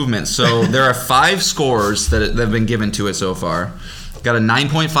got some movement. So there are 5 scores that have been given to it so far. Got a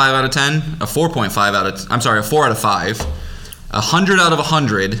 9.5 out of 10, a 4 out of 5. 100 out of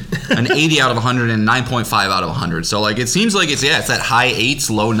 100, an 80 out of 100, and 9.5 out of 100. So it seems like it's that high 8s,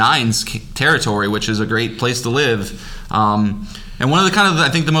 low 9s territory, which is a great place to live. And one of the I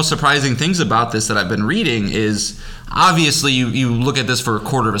think the most surprising things about this that I've been reading is obviously you look at this for a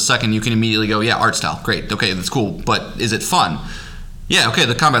quarter of a second, you can immediately go, yeah, art style, great, okay, that's cool, but is it fun? Yeah, okay,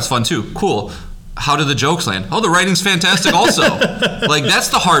 the combat's fun too, cool. How did the jokes land? Oh, the writing's fantastic also. That's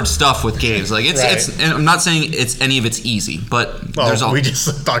the hard stuff with games. It's and I'm not saying any of it's easy, but we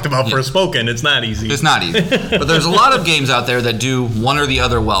just talked about Forspoken. It's not easy. It's not easy. But there's a lot of games out there that do one or the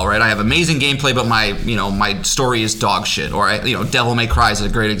other well, right? I have amazing gameplay, but my story is dog shit. Or Devil May Cry is a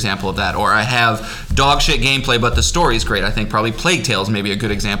great example of that. Or I have dog shit gameplay, but the story is great. I think probably Plague Tale is maybe a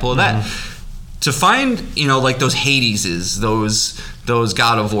good example of that. To find those Hadeses, those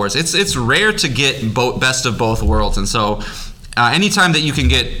God of Wars, it's rare to get best of both worlds. And so anytime that you can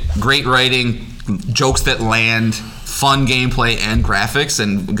get great writing, jokes that land, fun gameplay, and graphics,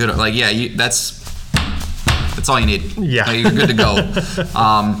 and good, that's all you need. Yeah. You're good to go.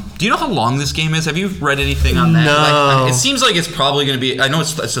 Do you know how long this game is? Have you read anything on that? No. It seems like it's probably going to be, I know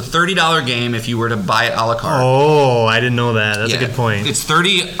it's a $30 game if you were to buy it a la carte. Oh, I didn't know that. That's a good point. It's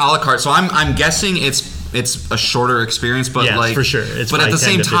 $30 a la carte, so I'm guessing it's a shorter experience, but for sure. But at the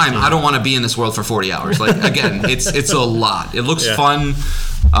same time, I don't want to be in this world for 40 hours. Again, it's a lot. It looks fun,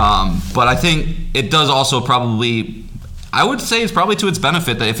 but I think it does also probably, I would say it's probably to its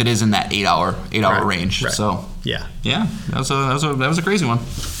benefit that if it is in that 8 hour range. Right. So yeah, that was a crazy one.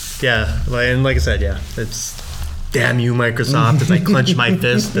 Yeah, and like I said, it's damn you, Microsoft, as I clench my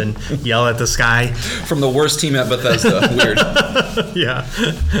fist and yell at the sky. From the worst team at Bethesda. Weird. Yeah.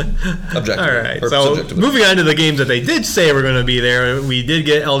 Objective. All right. So moving on to the games that they did say were going to be there, we did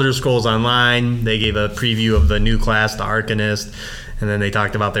get Elder Scrolls Online. They gave a preview of the new class, the Arcanist, and then they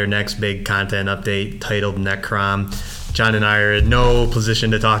talked about their next big content update titled Necrom. John and I are in no position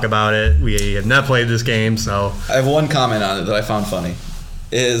to talk about it. We have not played this game, so... I have one comment on it that I found funny.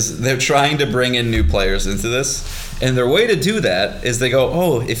 Is they're trying to bring in new players into this, and their way to do that is they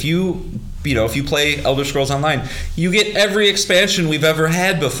go, if you play Elder Scrolls Online, you get every expansion we've ever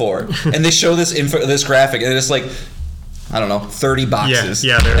had before, and they show this graphic, and it's like, I don't know, 30 boxes.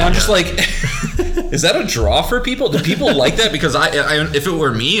 Yeah. And I'm just like, is that a draw for people? Do people like that? Because I if it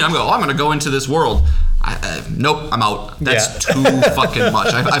were me, I'm going to go into this world. Nope, I'm out. That's too fucking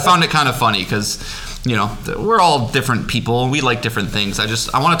much. I found it kind of funny because we're all different people. We like different things.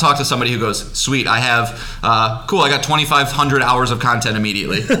 I want to talk to somebody who goes, sweet, I have, cool, I got 2,500 hours of content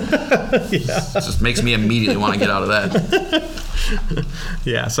immediately. It just makes me immediately want to get out of that.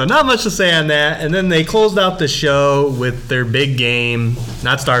 Yeah, so not much to say on that. And then they closed out the show with their big game,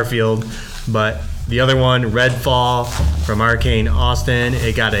 not Starfield, but the other one, Redfall from Arcane Austin.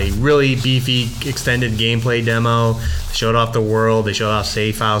 It got a really beefy extended gameplay demo. They showed off the world, they showed off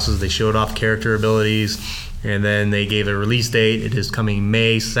safe houses, they showed off character abilities, and then they gave a release date. It is coming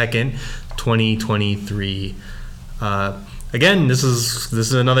May 2nd, 2023. Again, this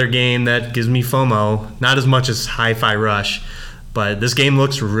is another game that gives me FOMO, not as much as Hi-Fi Rush, but this game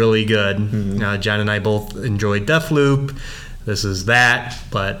looks really good. Mm-hmm. John and I both enjoyed Deathloop. This is that,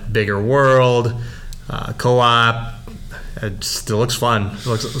 but bigger world, co-op. It still looks fun. It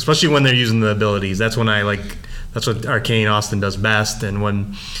looks, especially when they're using the abilities. That's when I like. That's what Arcane Austin does best. And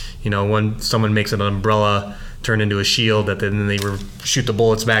when someone makes an umbrella turn into a shield, that then they shoot the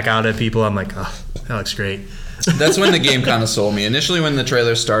bullets back out at people, I'm like, oh, that looks great. That's when the game kind of sold me. Initially, when the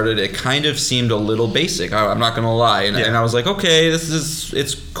trailer started, it kind of seemed a little basic. I'm not going to lie. And I was like, okay,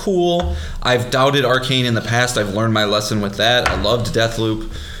 it's cool. I've doubted Arcane in the past. I've learned my lesson with that. I loved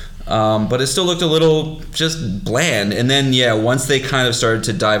Deathloop. But it still looked a little just bland. And then, once they kind of started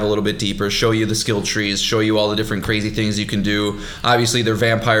to dive a little bit deeper, show you the skill trees, show you all the different crazy things you can do. Obviously, they're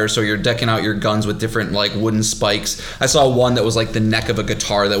vampires, so you're decking out your guns with different, like, wooden spikes. I saw one that was like the neck of a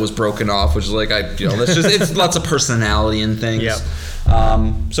guitar that was broken off, which is like, that's just, it's lots of personality and things. Yep.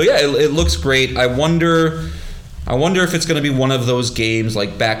 It looks great. I wonder if it's going to be one of those games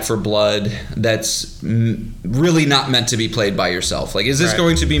like Back 4 Blood that's really not meant to be played by yourself. Like, is this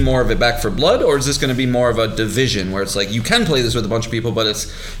going to be more of a Back 4 Blood, or is this going to be more of a Division where it's like you can play this with a bunch of people, but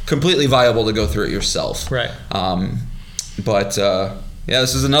it's completely viable to go through it yourself? Right.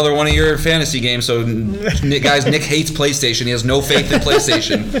 This is another one of your fantasy games. So, Nick hates PlayStation. He has no faith in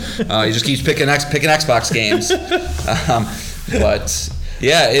PlayStation. He just keeps picking Xbox games.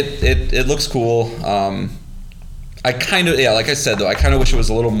 It looks cool. I kind of, like I said, though, I kind of wish it was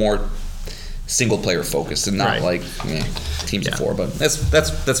a little more single-player focused and not like teams of four. But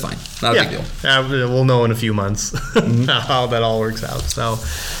that's fine. Not a big deal. We'll know in a few months how that all works out. So,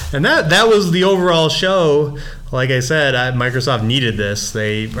 and that was the overall show. Like I said, Microsoft needed this.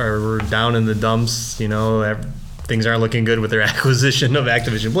 They were down in the dumps. Things aren't looking good with their acquisition of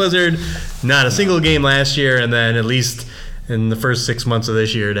Activision Blizzard. Not a single game last year, and then at least in the first 6 months of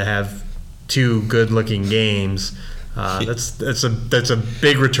this year to have 2 good-looking games. That's a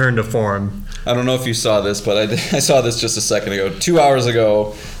big return to form. I don't know if you saw this, but I saw this just a second ago. 2 hours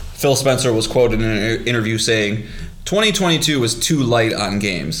ago, Phil Spencer was quoted in an interview saying, 2022 was too light on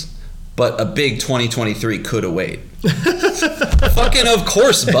games, but a big 2023 could await. Fucking of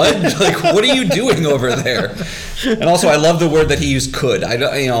course, bud. Like, what are you doing over there? And also, I love the word that he used, could.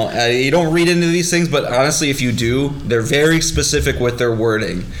 You don't read into these things, but honestly, if you do, they're very specific with their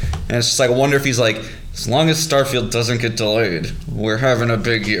wording. And it's just like, I wonder if he's like, as long as Starfield doesn't get delayed, we're having a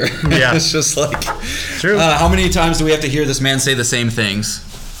big year. Yeah. It's just like, true. How many times do we have to hear this man say the same things?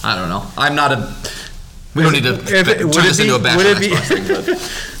 I don't know. We don't need to turn this into a back on Xbox thing, but.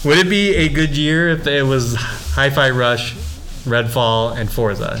 Would it be a good year if it was Hi-Fi Rush, Redfall, and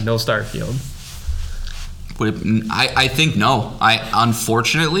Forza, no Starfield? I think no.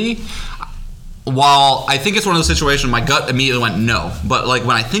 Unfortunately, while I think it's one of those situations, my gut immediately went no. But like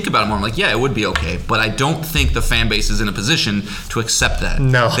when I think about it more, I'm like, yeah, it would be okay. But I don't think the fan base is in a position to accept that.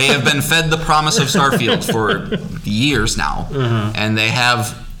 No. They have been fed the promise of Starfield for years now, and they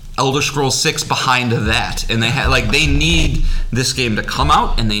have Elder Scrolls 6 behind that, and they need this game to come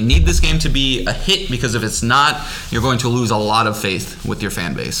out, and they need this game to be a hit, because if it's not, you're going to lose a lot of faith with your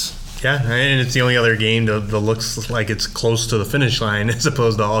fan base. Yeah, and it's the only other game that looks like it's close to the finish line as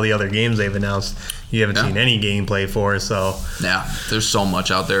opposed to all the other games they've announced. You haven't seen any gameplay for, so yeah, there's so much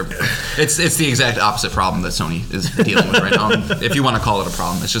out there. It's the exact opposite problem that Sony is dealing with right now. If you want to call it a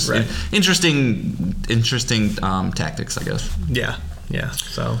problem, it's just interesting tactics, I guess. Yeah,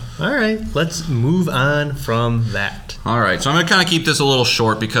 so, all right, let's move on from that. All right, so I'm going to kind of keep this a little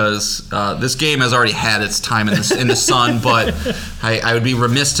short because this game has already had its time in the sun, but I would be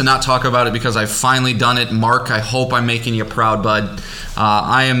remiss to not talk about it because I've finally done it. Mark, I hope I'm making you proud, bud.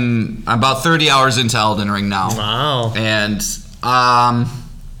 I'm about 30 hours into Elden Ring now. Wow. And it's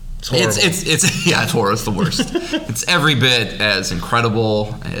horrible. It's horrible. It's the worst. It's every bit as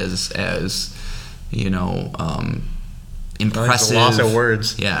incredible as impressive. Loss of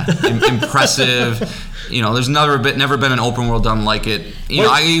words. Yeah, impressive. There's never been an open world done like it.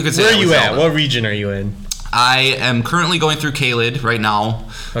 You could say. Where are you at? What region are you in? I am currently going through Caelid right now.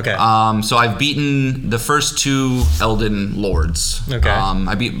 Okay. So I've beaten the first 2 Elden Lords. Okay.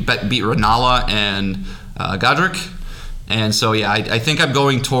 I beat Renala and Godric. And so, yeah, I think I'm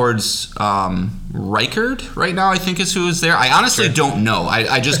going towards Rykard right now, I think is who is there. I honestly don't know.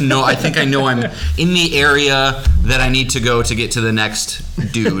 I just know, I think I know I'm in the area that I need to go to get to the next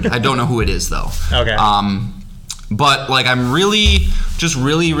dude. I don't know who it is, though. Okay. But, like, I'm really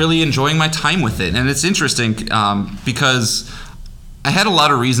enjoying my time with it. And it's interesting because I had a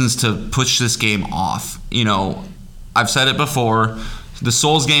lot of reasons to push this game off. You know, I've said it before. The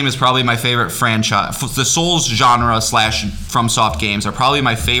Souls game is probably my favorite franchise. The Souls genre / FromSoft games are probably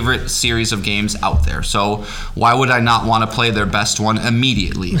my favorite series of games out there. So why would I not want to play their best one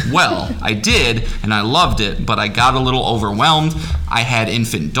immediately? Well, I did, and I loved it, but I got a little overwhelmed. I had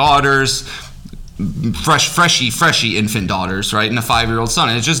infant daughters, freshy infant daughters, right, and a 5-year-old son.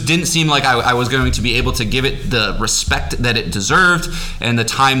 And it just didn't seem like I was going to be able to give it the respect that it deserved and the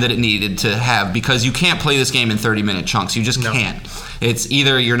time that it needed to have, because you can't play this game in 30-minute chunks. You just can't. It's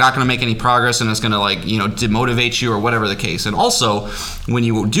either you're not going to make any progress and it's going to, like, you know, demotivate you or whatever the case. And also, when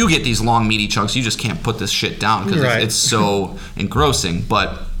you do get these long, meaty chunks, you just can't put this shit down because it's so engrossing.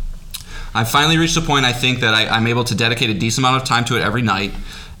 But I finally reached the point, I think, that I'm able to dedicate a decent amount of time to it every night.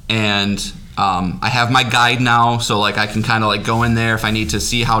 And I have my guide now, so, like, I can kind of, like, go in there if I need to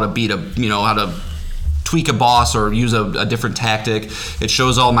see how to beat how to tweak a boss or use a different tactic. It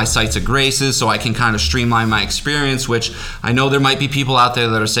shows all my sites of graces, so I can kind of streamline my experience, which I know there might be people out there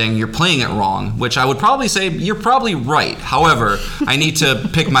that are saying you're playing it wrong, which I would probably say you're probably right. However, I need to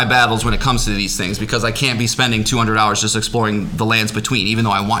pick my battles when it comes to these things, because I can't be spending 200 hours just exploring the lands between, even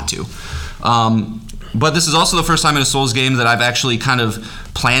though I want to. But this is also the first time in a Souls game that I've actually kind of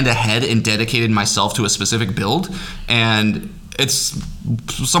planned ahead and dedicated myself to a specific build, and it's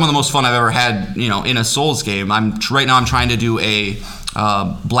some of the most fun I've ever had, you know, in a Souls game. Right now I'm trying to do a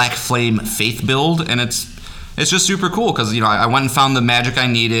Black Flame Faith build, and it's just super cool because, you know, I went and found the magic I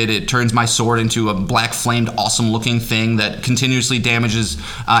needed. It turns my sword into a black flamed, awesome looking thing that continuously damages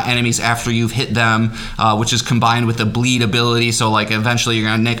enemies after you've hit them, which is combined with the bleed ability. So, like, eventually you're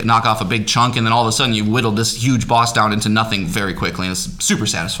gonna knock off a big chunk, and then all of a sudden you whittle this huge boss down into nothing very quickly, and it's super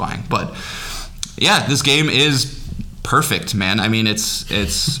satisfying. But yeah, this game is perfect, man. I mean, it's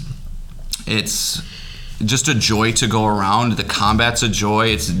just a joy to go around. The combat's a joy.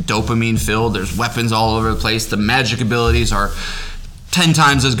 It's dopamine filled. There's weapons all over the place. The magic abilities are 10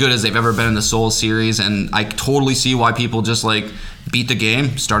 times as good as they've ever been in the Souls series, and I totally see why people just, like, beat the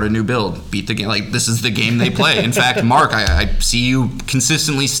game, start a new build, beat the game. Like, this is the game they play. In fact, Mark, I see you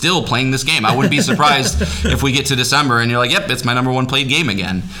consistently still playing this game. I wouldn't be surprised if we get to December and you're like, yep, it's my number 1 played game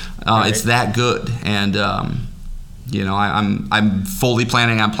again. It's that good. And you know, I'm fully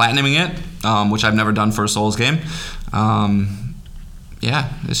planning on platinuming it, which I've never done for a Souls game. Yeah,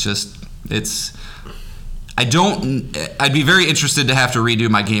 I'd be very interested to have to redo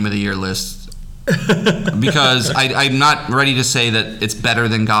my Game of the Year list because I'm not ready to say that it's better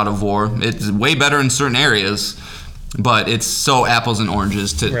than God of War. It's way better in certain areas, but it's so apples and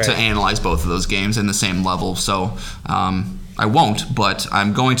oranges to analyze both of those games in the same level. So I won't, but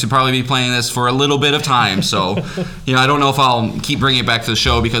I'm going to probably be playing this for a little bit of time. So, you know, I don't know if I'll keep bringing it back to the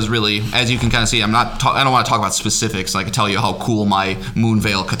show because really, as you can kind of see, I don't want to talk about specifics. I can tell you how cool my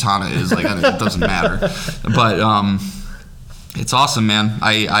Moonveil katana is. Like, it doesn't matter. But it's awesome, man.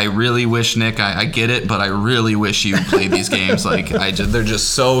 I really wish, Nick, I get it, but I really wish you played these games. Like, they're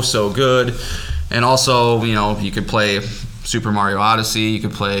just so good. And also, you know, you could play Super Mario Odyssey, you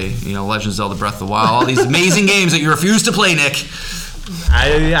could play, you know, Legend of Zelda Breath of the Wild, all these amazing games that you refuse to play, Nick.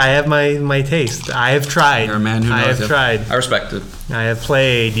 I have my taste. I have tried. You're a man who knows. I have tried. I respect it. I have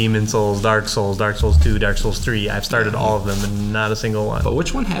played Demon Souls, Dark Souls 2, Dark Souls 3. I've started all of them, and not a single one. But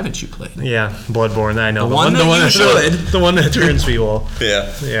which one haven't you played? Yeah, Bloodborne. I know the one you should. The one that turns people.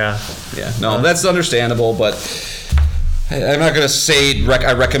 Yeah. No, that's understandable, but I'm not going to say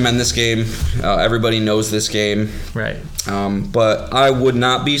I recommend this game. Everybody knows this game. Right. But I would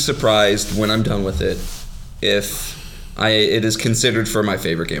not be surprised when I'm done with it if it is considered for my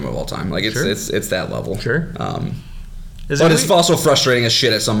favorite game of all time. Like, it's that level. Sure. But it's also frustrating as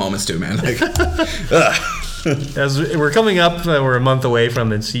shit at some moments too, man. Like, as we're coming up, we're a month away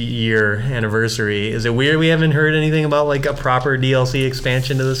from its year anniversary. Is it weird we haven't heard anything about, like, a proper DLC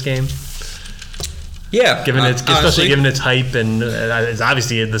expansion to this game? Yeah, especially given its hype, and it's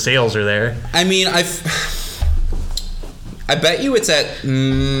obviously the sales are there. I mean, I bet you it's at. I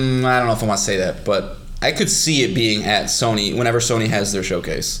don't know if I want to say that, but I could see it being at Sony whenever Sony has their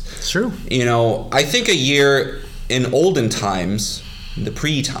showcase. It's true. You know, I think a year in olden times, the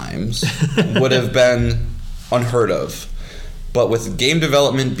pre-times, would have been unheard of. But with game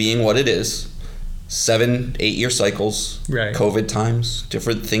development being what it is, 7-8 year cycles, right. COVID times,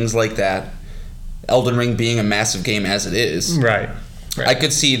 different things like that, Elden Ring being a massive game as it is, right. I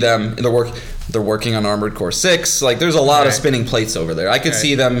could see them. They're working on Armored Core 6. Like, there's a lot of spinning plates over there. I could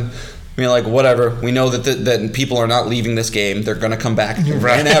see them. I mean, like, whatever. We know that people are not leaving this game. They're going to come back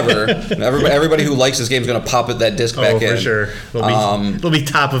whenever. Everybody who likes this game is going to pop that disc back in. Oh, for sure. They'll be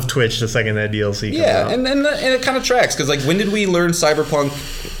top of Twitch the second that DLC comes out. And it kind of tracks. Because, like, when did we learn Cyberpunk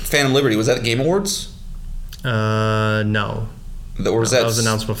Phantom Liberty? Was that at Game Awards? No. Or was that was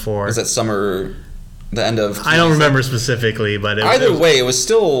announced before. Was that summer, the end of... I don't remember specifically, but... Either way, it was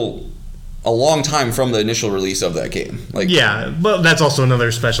still... a long time from the initial release of that game. Like, yeah, but that's also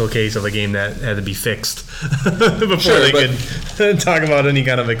another special case of a game that had to be fixed before they could talk about any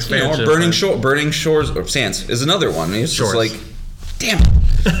kind of expansion. Burning Shores or Sands is another one. It's just like, damn.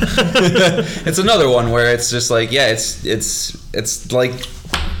 It's another one where it's just like, yeah, it's like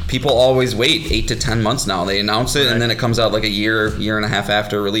people always wait 8 to 10 months now. They announce it and then it comes out like a year and a half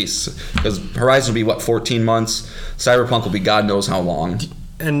after release. Because Horizon will be 14 months. Cyberpunk will be God knows how long.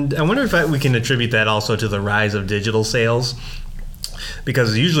 And I wonder if we can attribute that also to the rise of digital sales,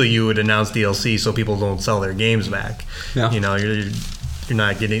 because usually you would announce DLC so people don't sell their games back. Yeah. You're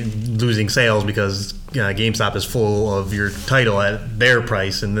not losing sales because GameStop is full of your title at their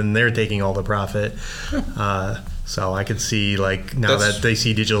price, and then they're taking all the profit. So I could see, like, now that they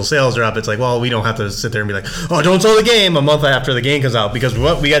see digital sales are up, it's like, well, we don't have to sit there and be like, oh, don't sell the game a month after the game comes out, because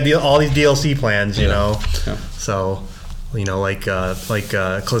we got all these DLC plans, you know. Yeah. So. Like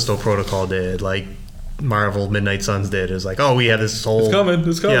Callisto Protocol did, like Marvel Midnight Suns did. Is like, oh, we had this whole... It's coming.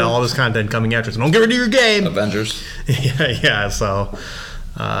 Yeah, all this content coming after us. Don't get rid of your game. Avengers. yeah, so...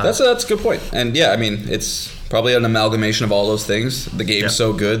 That's a good point. And yeah, I mean, it's probably an amalgamation of all those things. The game's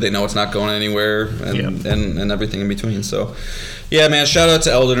so good, they know it's not going anywhere, and everything in between. So, yeah, man, shout out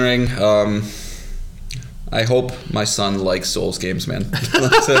to Elden Ring. I hope my son likes Souls games, man.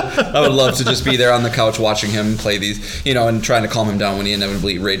 I would love to just be there on the couch watching him play these, and trying to calm him down when he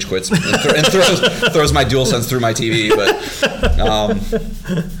inevitably rage quits and throws my DualSense through my TV. But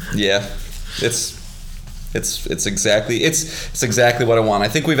yeah, it's exactly what I want. I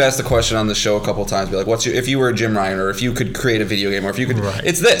think we've asked the question on the show a couple of times. Be like, if you were a Jim Ryan, or if you could create a video game, or if you could,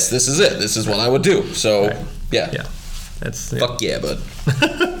 it's this. This is it. This is what I would do. So yeah. Fuck yeah, bud.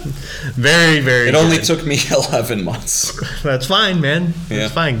 Very, very It only took me 11 months. That's fine, man.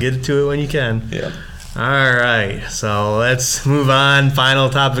 That's fine. Get to it when you can. Yeah. All right. So let's move on.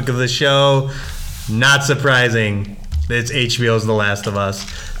 Final topic of the show. Not surprising. It's HBO's The Last of Us.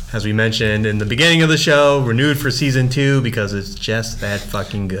 As we mentioned in the beginning of the show, renewed for season 2 because it's just that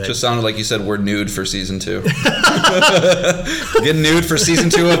fucking good. Just sounded like you said we're nude for season 2. Getting nude for season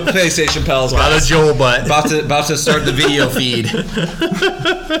 2 of PlayStation Pals. A lot of Joel butt. About to start the video feed.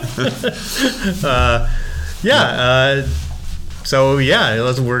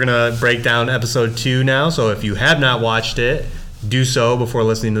 We're going to break down episode 2 now. So if you have not watched it, do so before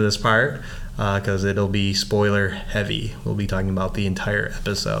listening to this part. Because it'll be spoiler heavy. We'll be talking about the entire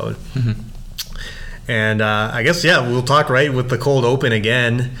episode. Mm-hmm. And I guess, we'll talk right with the cold open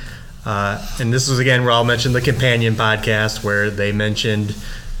again. And this was, again, where I'll mention the companion podcast where they mentioned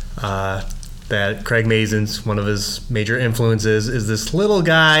that Craig Mazin's, one of his major influences, is this little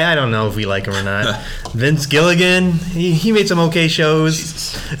guy. I don't know if we like him or not. Vince Gilligan. He made some okay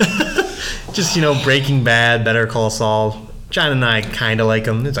shows. Just, Breaking Bad, Better Call Saul. John and I kind of like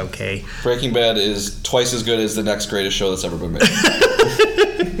him. It's okay. Breaking Bad is twice as good as the next greatest show that's ever been made.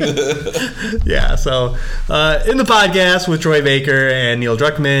 Yeah, so in the podcast with Troy Baker and Neil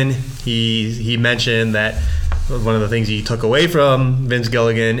Druckmann, he mentioned that one of the things he took away from Vince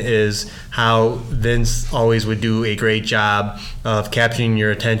Gilligan is how Vince always would do a great job of capturing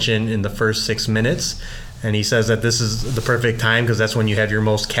your attention in the first 6 minutes. And he says that this is the perfect time because that's when you have your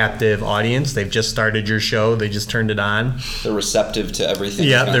most captive audience. They've just started your show. They just turned it on. They're receptive to everything.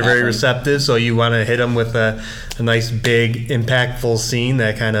 Yeah, they're very receptive. So you want to hit them with a nice, big, impactful scene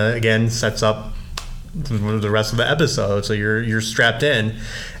that kind of, again, sets up the rest of the episode. So you're strapped in.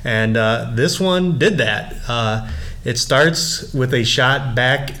 And this one did that. It starts with a shot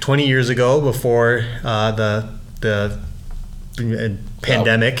back 20 years ago before the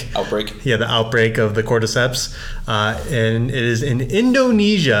pandemic outbreak. Yeah, the outbreak of the Cordyceps, and it is in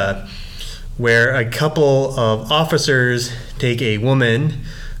Indonesia, where a couple of officers take a woman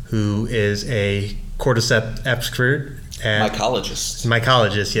who is a Cordyceps expert.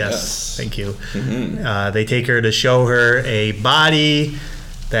 Mycologist, yes. Thank you. Mm-hmm. They take her to show her a body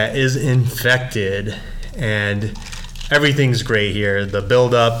that is infected, and everything's great here. The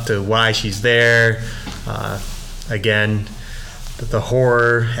build up to why she's there. Again, the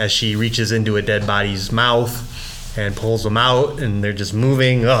horror as she reaches into a dead body's mouth and pulls them out, and they're just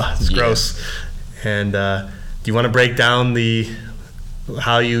moving. Ugh, it's gross. And do you want to break down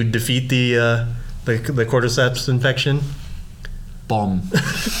how you defeat the cordyceps infection? Bomb.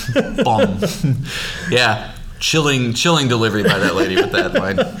 Yeah. Chilling delivery by that lady with that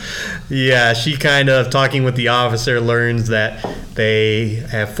line. Yeah, she kind of, talking with the officer, learns that they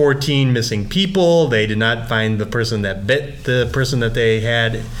have 14 missing people. They did not find the person that bit the person that they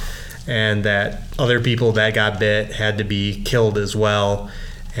had, and that other people that got bit had to be killed as well.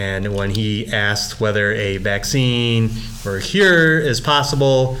 And when he asked whether a vaccine or a cure is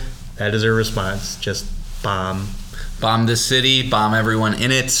possible, that is her response: just bomb. Bomb this city, bomb everyone in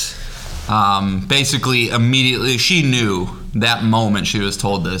it. Basically, immediately, she knew that moment she was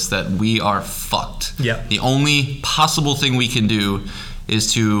told this, that we are fucked. Yep. The only possible thing we can do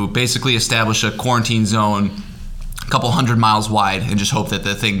is to basically establish a quarantine zone a couple 100 miles wide and just hope that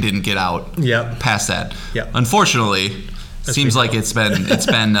the thing didn't get out past that. Yep. Unfortunately, it seems like it's been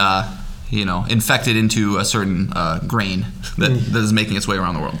infected into a certain grain that is making its way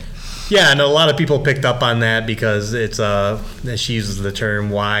around the world. Yeah, and a lot of people picked up on that because it's she uses the term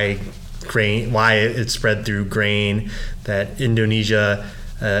why it spread through grain, that Indonesia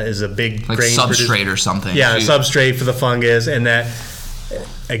is a big like grain substrate or something. Yeah, substrate for the fungus, and that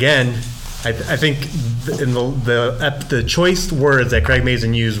again, I think in the choice words that Craig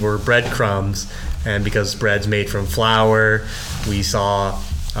Mazin used were breadcrumbs, and because bread's made from flour, we saw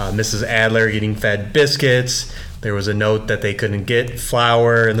Mrs. Adler getting fed biscuits. There was a note that they couldn't get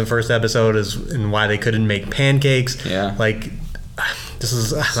flour in the first episode, and why they couldn't make pancakes. Yeah, like. This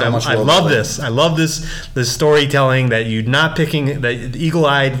is I love this. I love this storytelling that you're not picking, that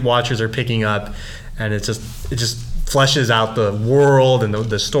eagle-eyed watchers are picking up, and it just fleshes out the world and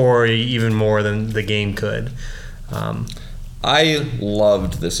the story even more than the game could. I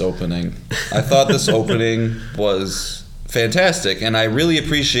loved this opening. I thought this opening was fantastic, and I really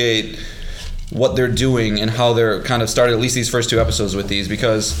appreciate what they're doing and how they're kind of started at least these first 2 episodes with these,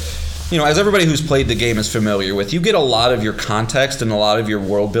 because as everybody who's played the game is familiar with, you get a lot of your context and a lot of your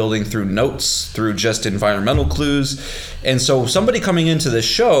world building through notes, through just environmental clues. And so somebody coming into this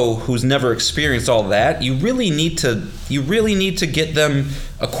show who's never experienced all that, you really need to get them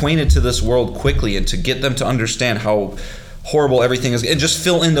acquainted to this world quickly and to get them to understand how horrible everything is, and just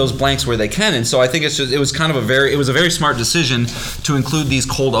fill in those blanks where they can. And so I think it was a very smart decision to include these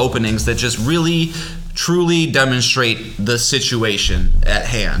cold openings that just really truly demonstrate the situation at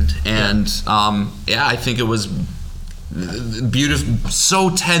hand. And I think it was beautiful,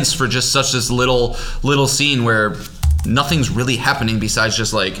 so tense for just such this little scene where nothing's really happening besides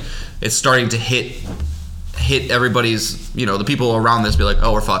just like it's starting to hit everybody's, the people around this be like,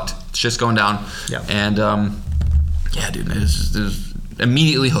 oh, we're fucked, it's just going down. And dude, it was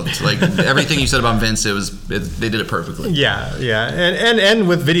immediately hooked. Like everything you said about Vince, they did it perfectly. Yeah, and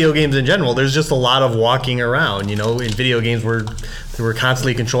with video games in general, there's just a lot of walking around. In video games, we're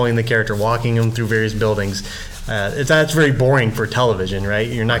constantly controlling the character, walking them through various buildings. That's very boring for television, right?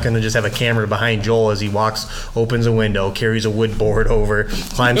 You're not going to just have a camera behind Joel as he walks, opens a window, carries a wood board over,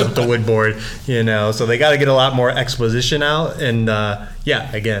 climbs up the wood board. So they got to get a lot more exposition out. And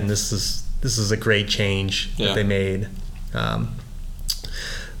again, this is a great change that they made.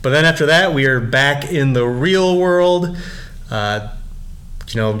 But then after that, we are back in the real world.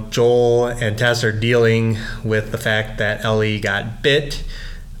 Joel and Tess are dealing with the fact that Ellie got bit.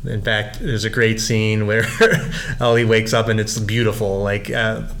 In fact, there's a great scene where Ellie wakes up and it's beautiful. Like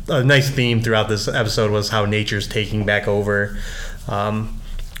a nice theme throughout this episode was how nature's taking back over.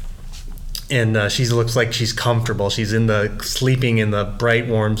 And she looks like she's comfortable. She's sleeping in the bright,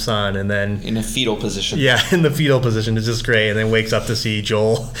 warm sun, and then in a fetal position. Yeah, in the fetal position. It's just great. And then wakes up to see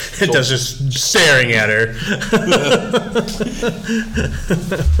Joel and Tess just staring at her.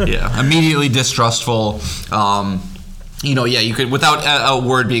 Yeah, immediately distrustful. You could, without a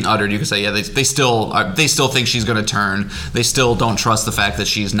word being uttered, you could say, they still think she's going to turn. They still don't trust the fact that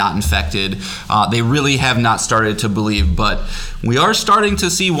she's not infected. They really have not started to believe, but we are starting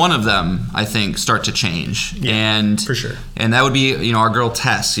to see one of them, I think, start to change. Yeah, and for sure. And that would be, our girl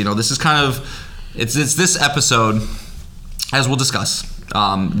Tess. This is kind of, it's this episode, as we'll discuss,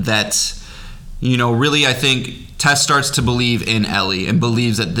 that, really I think Tess starts to believe in Ellie and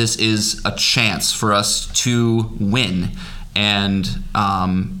believes that this is a chance for us to win. And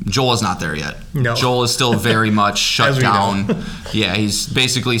Joel is not there yet. No. Joel is still very much shut down. Yeah, he's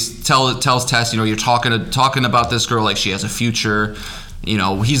basically tells Tess, you're talking about this girl like she has a future.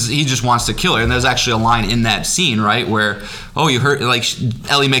 he just wants to kill her. And there's actually a line in that scene, right, where, you heard, like,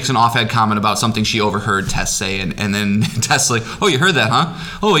 Ellie makes an offhand comment about something she overheard Tess say, and then Tess like, you heard that,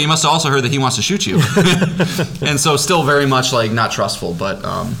 huh? Oh, you must have also heard that he wants to shoot you. And so still very much, like, not trustful, but...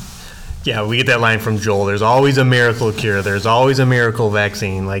 Yeah, we get that line from Joel. There's always a miracle cure. There's always a miracle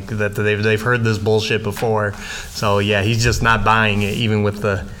vaccine. Like, that they've heard this bullshit before. So, yeah, he's just not buying it, even with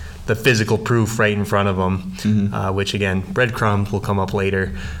the physical proof right in front of him, which, again, breadcrumbs will come up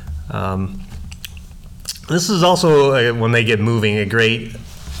later. This is also, when they get moving, it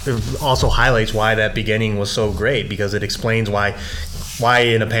also highlights why that beginning was so great, because it explains why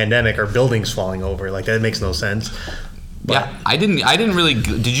in a pandemic are buildings falling over. Like, that makes no sense. But yeah, I didn't really.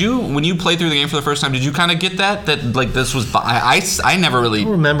 Did you, when you played through the game for the first time, did you kind of get that like this was? I never really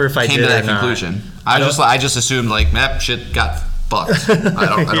remember if I came did to that or not. conclusion. I just assumed like, shit got fucked.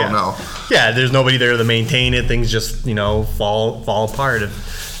 I don't know. Yeah, there's nobody there to maintain it. Things just fall apart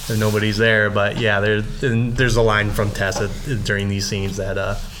if nobody's there. But yeah, there's a line from Tessa during these scenes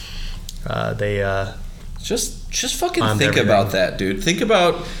that they just fucking think about that, dude. Think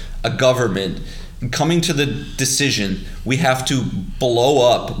about a government coming to the decision we have to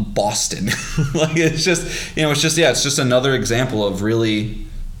blow up Boston. Like, it's just another example of really,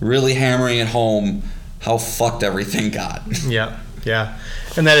 really hammering it home how fucked everything got. Yeah,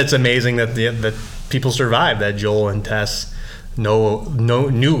 and that it's amazing that that people survived. That Joel and Tess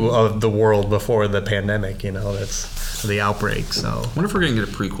knew of the world before the pandemic. That's the outbreak. So I wonder if we're gonna get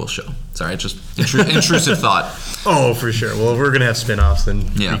a prequel show. Sorry, just intrusive thought. Oh, for sure. Well, we're gonna have spin-offs and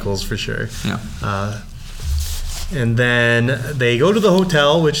prequels for sure. Yeah. And then they go to the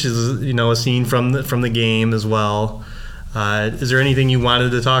hotel, which is a scene from the game as well. Is there anything you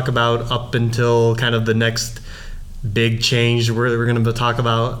wanted to talk about up until kind of the next big change we're going to talk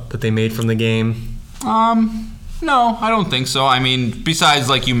about that they made from the game? No, I don't think so. I mean, besides,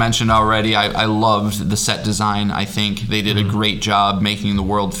 like you mentioned already, I loved the set design. I think they did a great job making the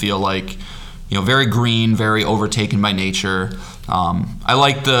world feel like, very green, very overtaken by nature. I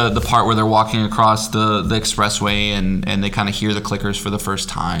like the part where they're walking across the expressway and they kind of hear the clickers for the first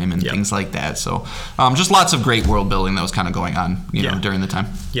time and things like that. So just lots of great world building that was kind of going on, during the time.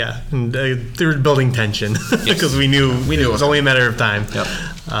 Yeah, and they were building tension because we knew it was only a matter of time. Yep.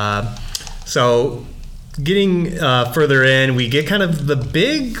 So getting further in, we get kind of the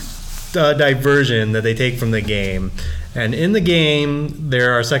big diversion that they take from the game. And in the game,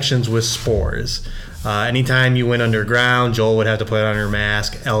 there are sections with spores. Anytime you went underground, Joel would have to put on her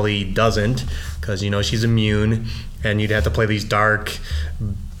mask. Ellie doesn't, because she's immune, and you'd have to play these dark,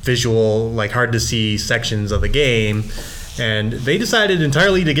 visual, like hard to see sections of the game. And they decided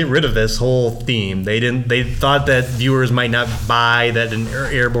entirely to get rid of this whole theme. They thought that viewers might not buy that an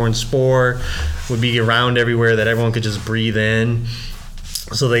airborne spore would be around everywhere, that everyone could just breathe in.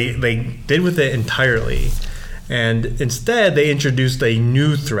 So they did with it entirely. And instead, they introduced a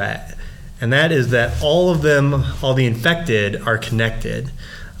new threat. And that is that all the infected are connected.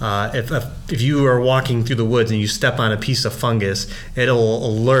 If you are walking through the woods and you step on a piece of fungus, it'll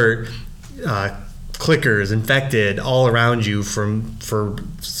alert clickers infected all around you for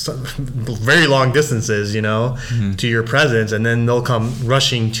very long distances, to your presence, and then they'll come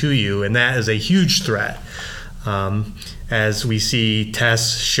rushing to you, and that is a huge threat. As we see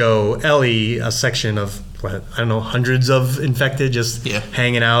Tess show Ellie a section of hundreds of infected just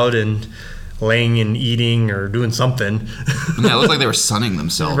hanging out and laying and eating or doing something. Yeah, it looked like they were sunning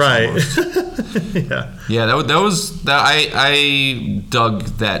themselves. Right. Yeah, I dug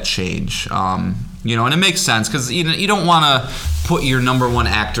that change. And it makes sense because you don't want to put your number one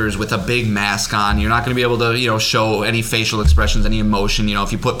actors with a big mask on. You're not going to be able to show any facial expressions, any emotion.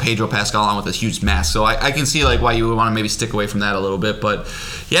 If you put Pedro Pascal on with a huge mask. So I can see like why you would want to maybe stick away from that a little bit. But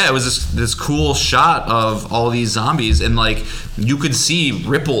yeah, it was this cool shot of all these zombies, and like you could see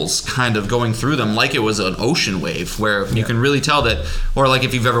ripples kind of going through them like it was an ocean wave, where you can really tell that. Or like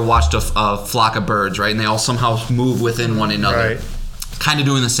if you've ever watched a flock of birds, right, and they all somehow move within one another, kind of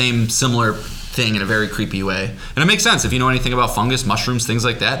doing the similar thing in a very creepy way. And it makes sense if you know anything about fungus, mushrooms, things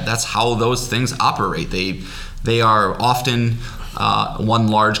like that. That's how those things operate. They are often one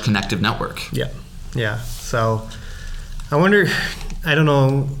large connective network. Yeah. So I wonder, I don't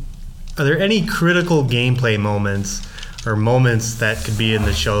know, are there any critical gameplay moments or moments that could be in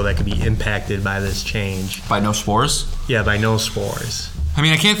the show that could be impacted by this change? By no spores? Yeah, by no spores. I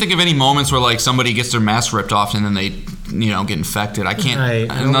mean, I can't think of any moments where like somebody gets their mask ripped off and then they, get infected. I can't. I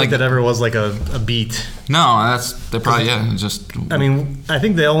don't think that ever was like a beat. No, they're probably just. I mean, I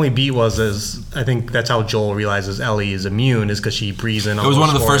think the only beat I think that's how Joel realizes Ellie is immune, is because she breathes in. It was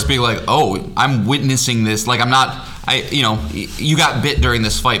one of the first big like, oh, I'm witnessing this. Like I'm not you got bit during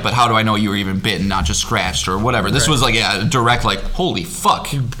this fight, but how do I know you were even bitten, not just scratched or whatever? This was like a direct, like, holy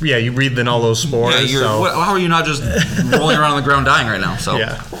fuck. Yeah, you breathed in all those spores. Yeah, how are you not just rolling around on the ground dying right now? So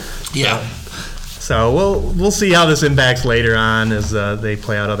yeah. So we'll see how this impacts later on as they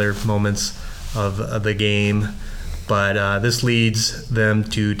play out other moments of the game. But this leads them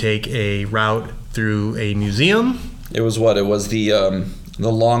to take a route through a museum. It was the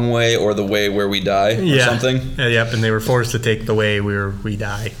long way or the way where we die or something. Yep, and they were forced to take the way where we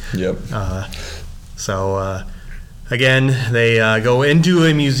die. Yep. Again, they go into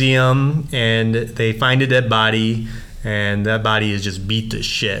a museum and they find a dead body, and that body is just beat to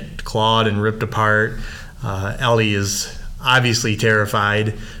shit, clawed and ripped apart. Ellie is obviously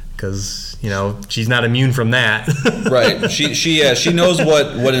terrified because she's not immune from that. Right. She knows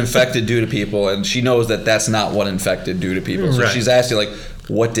what infected do to people, and she knows that that's not what infected do to people. So she's asking, like,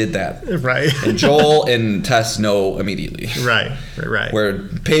 what did that? Right. And Joel and Tess know immediately. Right. Where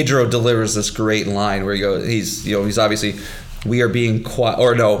Pedro delivers this great line where he's obviously, we are being quiet,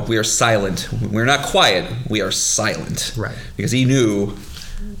 or no, we are silent. We're not quiet. We are silent. Right. Because he knew.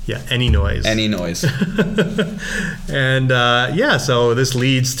 Yeah, any noise. And so this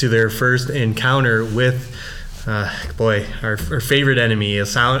leads to their first encounter with, our favorite enemy, a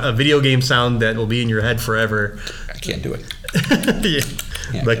video game sound that will be in your head forever. I can't do it.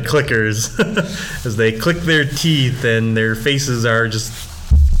 The clickers, as they click their teeth and their faces are just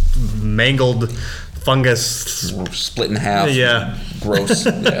mangled fungus, split in half. Yeah, gross.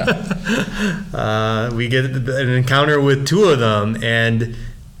 Yeah. We get an encounter with two of them, and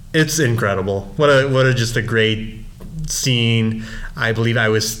it's incredible. What a just a great scene. I believe I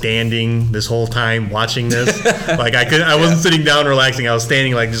was standing this whole time watching this. Like I wasn't sitting down relaxing. I was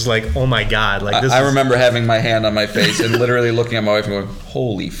standing oh my god. Like this. I remember having my hand on my face and literally looking at my wife and going,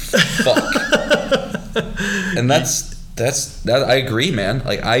 holy fuck. And that's I agree, man.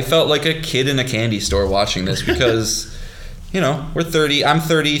 Like I felt like a kid in a candy store watching this because we're 30. I'm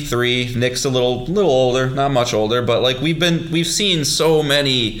 33. Nick's a little older, not much older, but like we've seen so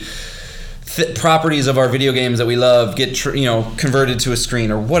many properties of our video games that we love get converted to a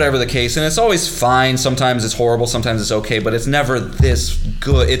screen or whatever the case, and it's always fine. Sometimes it's horrible, sometimes it's okay, but it's never this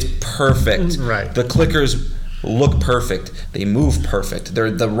good. It's perfect. Right. The clickers look perfect. They move perfect.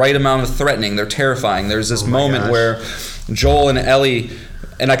 They're the right amount of threatening. They're terrifying. There's this moment where Joel and Ellie,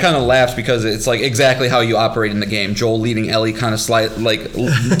 and I kind of laughed because it's like exactly how you operate in the game. Joel leading Ellie kind of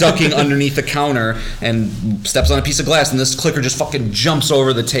ducking underneath the counter and steps on a piece of glass, and this clicker just fucking jumps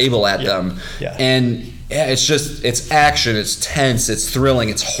over the table at them. Yeah. And it's action, it's tense, it's thrilling,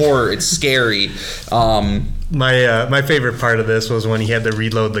 it's horror, it's scary. My favorite part of this was when he had to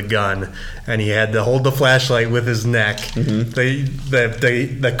reload the gun and he had to hold the flashlight with his neck. Mm-hmm.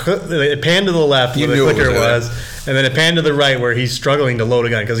 It panned to the left where the clicker was, and then it panned to the right where he's struggling to load a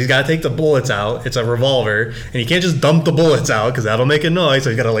gun because he's got to take the bullets out. It's a revolver, and he can't just dump the bullets out because that'll make a noise.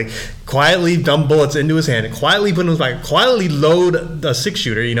 So he's got to quietly dump bullets into his hand, and quietly put in his pocket, quietly load a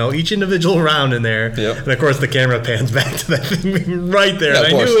 6-shooter. Each individual round in there. Yep. And of course the camera pans back to that thing right there. Yeah,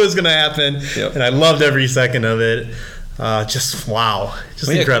 and I knew it was going to happen, and I loved every second of it. Incredible.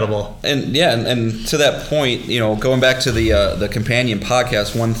 And to that point, going back to the companion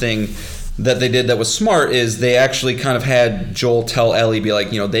podcast, one thing that they did that was smart is they actually kind of had Joel tell Ellie, be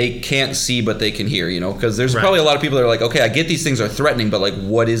like, they can't see but they can hear, because there's probably a lot of people that are like, okay, I get these things are threatening, but like,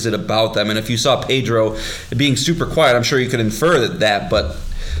 what is it about them? And if you saw Pedro being super quiet, I'm sure you could infer that, but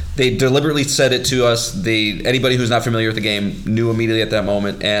they deliberately said it to us. Anybody who's not familiar with the game knew immediately at that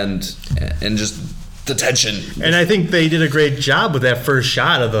moment, and just the tension. And I think they did a great job with that first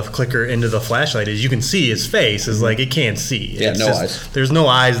shot of the clicker into the flashlight. As you can see, his face is like it can't see. Yeah, eyes. There's no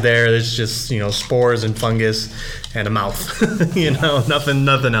eyes there. There's just spores and fungus and a mouth.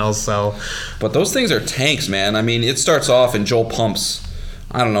 Nothing else. So, but those things are tanks, man. I mean, it starts off and Joel pumps,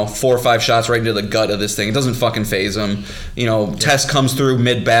 I don't know, 4 or 5 shots right into the gut of this thing. It doesn't fucking phase him. Tess comes through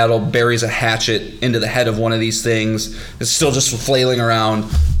mid-battle, buries a hatchet into the head of one of these things. It's still just flailing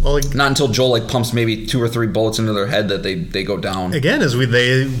around. Well, not until Joel pumps maybe 2 or 3 bullets into their head that they go down. Again, as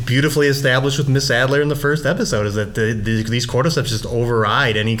they beautifully established with Miss Adler in the first episode, is that these cordyceps just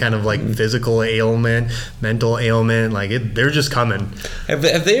override any kind of physical ailment, mental ailment. They're just coming. Have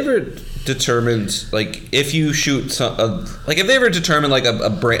they ever determined if you shoot have they ever determined a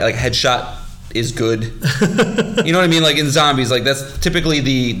brain headshot is good? You know what I mean? In zombies, that's typically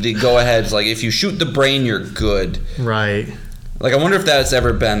the go ahead. If you shoot the brain, you're good. Right. I wonder if that's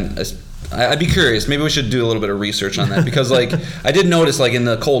ever been. I'd be curious. Maybe we should do a little bit of research on that because I did notice in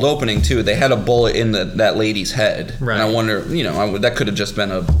the cold opening too, they had a bullet in that lady's head. Right. And I wonder, that could have just been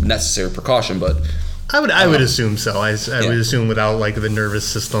a necessary precaution, but. I would assume so. I would assume without like the nervous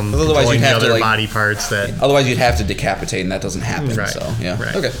system controlling the other body parts that. Otherwise, you'd have to decapitate, and that doesn't happen. Right. So yeah.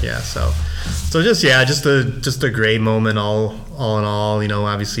 Right. Okay. Yeah. So just a great moment all in all.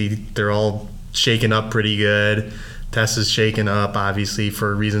 Obviously they're all shaken up pretty good. Tess is shaken up, obviously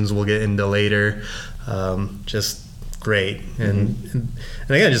for reasons we'll get into later. Just great, and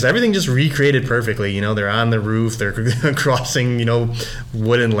again, just everything just recreated perfectly. They're on the roof, they're crossing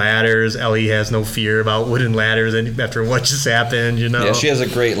wooden ladders. Ellie has no fear about wooden ladders after what just happened. Yeah, she has a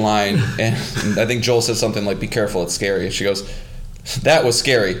great line, and I think Joel said something like, "Be careful, it's scary." She goes, "That was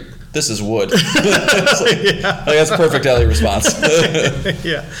scary. This is wood." That's a perfect Ellie response.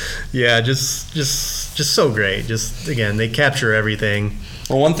 Just so great. Just again, they capture everything.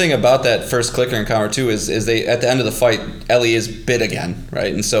 Well, one thing about that first clicker encounter too is they, at the end of the fight, Ellie is bit again,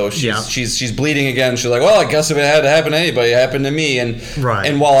 right? And so she's bleeding again. She's like, well, I guess if it had to happen to anybody, it happened to me. And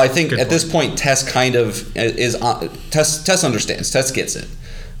while I think at this point Tess kind of is Tess understands, Tess gets it,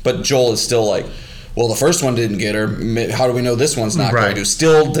 but Joel is still like, well, the first one didn't get her. How do we know this one's not going to?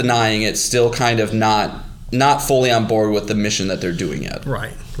 Still denying it. Still kind of not fully on board with the mission that they're doing yet.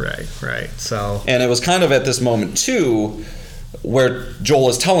 Right. So, and it was kind of at this moment too, where Joel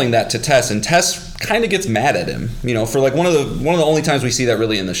is telling that to Tess, and Tess kind of gets mad at him, for like one of the only times we see that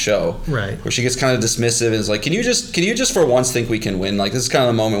really in the show, right? Where she gets kind of dismissive and is like, "Can you just for once think we can win?" Like, this is kind of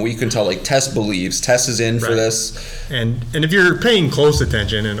the moment where you can tell like Tess believes, Tess is in for this. And if you're paying close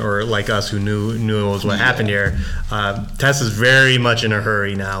attention, or like us who knew what happened here, Tess is very much in a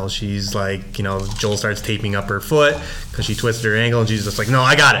hurry now. She's like, Joel starts taping up her foot because she twisted her ankle, and she's just like, "No,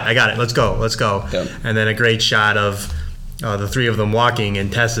 I got it. Let's go." Yep. And then a great shot of the three of them walking,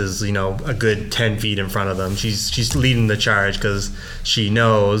 and Tess is, a good 10 feet in front of them. She's leading the charge because she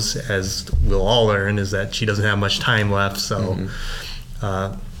knows, as we'll all learn, is that she doesn't have much time left. So,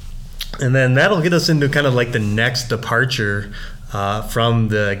 and then that'll get us into kind of like the next departure from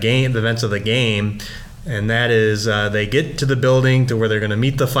the events of the game, and that is they get to the building to where they're going to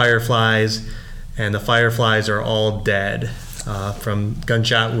meet the Fireflies, and the Fireflies are all dead from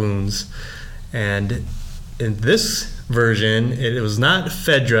gunshot wounds. And in this version, it was not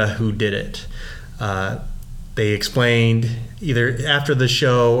Fedra who did it. They explained either after the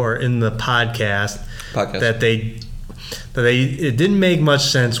show or in the podcast. that it didn't make much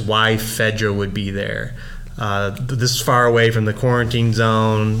sense why Fedra would be there. This far away from the quarantine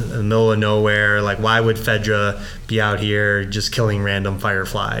zone, in the middle of nowhere. Like, why would Fedra be out here just killing random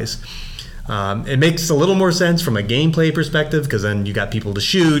Fireflies? It makes a little more sense from a gameplay perspective, because then you got people to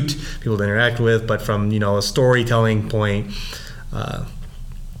shoot, people to interact with. But from a storytelling point, I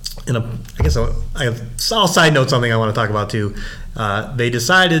guess I'll side note something I want to talk about too. They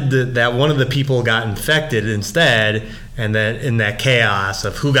decided that one of the people got infected instead, and then in that chaos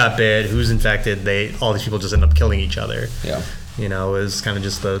of who got bit, who's infected, all these people just end up killing each other. Yeah. It was kind of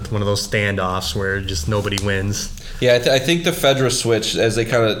just one of those standoffs where just nobody wins. Yeah, I think the Fedra switch, as they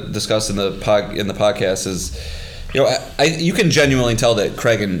kind of discussed in the podcast, is, you can genuinely tell that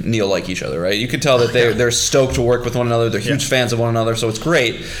Craig and Neil like each other, right? You can tell that they're stoked to work with one another. They're huge fans of one another, so it's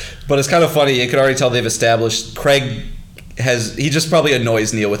great. But it's kind of funny. You could already tell they've established Craig he just probably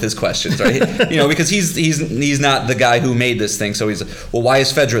annoys Neil with his questions, right? Because he's not the guy who made this thing. So he's like, well, why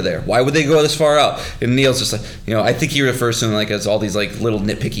is Fedra there? Why would they go this far out? And Neil's just like, I think he refers to him like as all these like little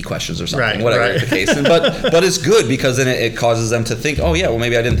nitpicky questions or something, whatever the case. But it's good, because then it causes them to think, oh yeah, well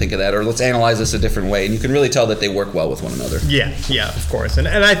maybe I didn't think of that, or let's analyze this a different way. And you can really tell that they work well with one another. Yeah, of course. And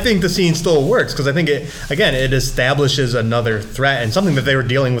I think the scene still works, because I think it establishes another threat, and something that they were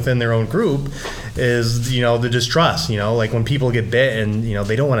dealing with in their own group is the distrust. Like when people get bit and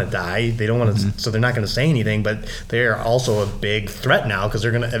they don't want to die, they don't want to, so they're not going to say anything, but they're also a big threat now, because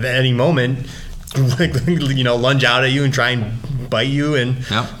they're going to at any moment lunge out at you and try and bite you and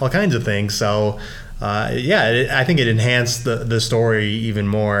all kinds of things. So I think it enhanced the story even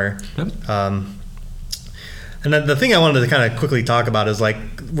more. And the thing I wanted to kind of quickly talk about is, like,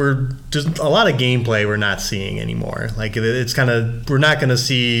 we're just a lot of gameplay we're not seeing anymore. Like, it's kind of, we're not going to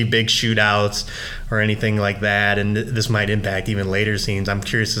see big shootouts or anything like that, and this might impact even later scenes. I'm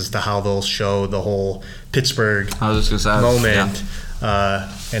curious as to how they'll show the whole Pittsburgh moment.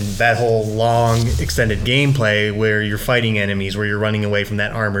 And that whole long extended gameplay where you're fighting enemies, where you're running away from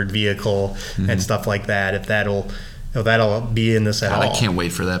that armored vehicle and stuff like that, if that'll be in this at all. I can't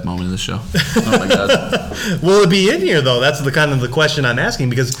wait for that moment in the show. Oh my god! Will it be in here though? That's the kind of the question I'm asking,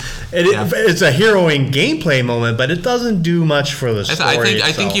 because it's a harrowing gameplay moment, but it doesn't do much for the story.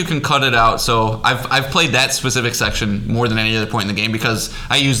 I think you can cut it out. So I've played that specific section more than any other point in the game, because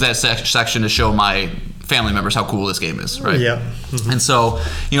I use that section to show my family members how cool this game is, right? Yeah. And so,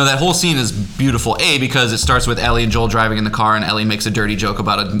 that whole scene is beautiful, because it starts with Ellie and Joel driving in the car, and Ellie makes a dirty joke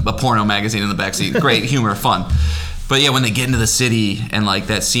about a porno magazine in the backseat. Great humor, fun. But yeah, when they get into the city and like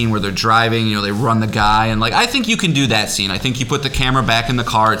that scene where they're driving, they run the guy, and like I think you can do that scene. I think you put the camera back in the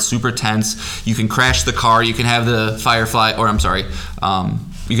car. It's super tense. You can crash the car. You can have the Firefly, or I'm sorry,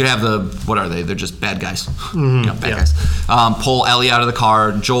 you could have the, what are they? They're just bad guys. Bad guys. Pull Ellie out of the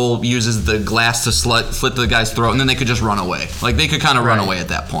car. Joel uses the glass to slit the guy's throat, and then they could just run away. Like they could kind of run away at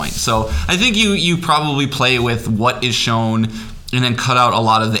that point. So I think you probably play with what is shown, and then cut out a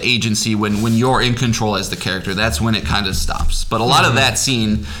lot of the agency when you're in control as the character. That's when it kind of stops. But a lot of that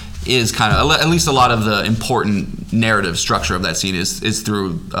scene is kind of, at least a lot of the important narrative structure of that scene is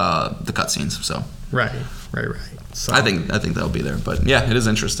through the cutscenes. So right. So I think that'll be there. But yeah, it is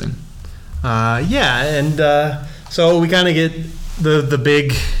interesting. So we kind of get the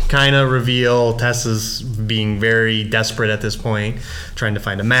big kind of reveal. Tess is being very desperate at this point, trying to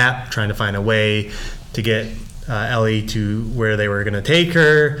find a map, trying to find a way to get Ellie to where they were going to take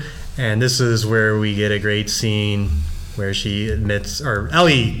her. And this is where we get a great scene where she admits, or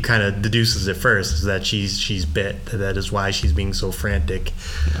Ellie kind of deduces at first, is that she's bit. That is why she's being so frantic.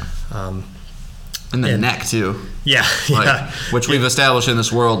 Yeah. And the neck too. Yeah. Which we've established in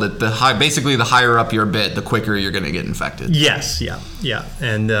this world that basically the higher up your bit, the quicker you're going to get infected. Yes. Yeah.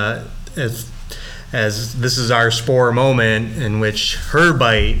 And as this is our spore moment in which her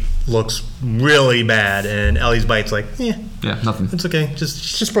bite looks really bad, and Ellie's bite's like, nothing. It's okay. She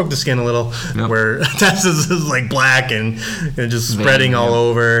just broke the skin a little. Yep. Where Tess's is like black and just spreading all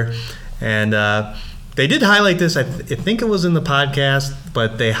over. And they did highlight this. I think it was in the podcast,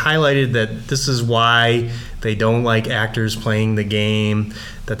 but they highlighted that this is why they don't like actors playing the game,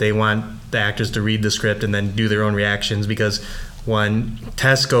 that they want the actors to read the script and then do their own reactions, because when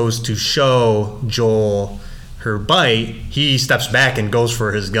Tess goes to show Joel her bite, he steps back and goes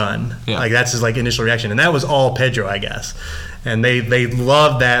for his gun. Yeah. Like that's his like initial reaction, and that was all Pedro, I guess. And they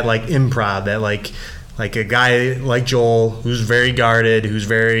love that like improv, that like a guy like Joel who's very guarded, who's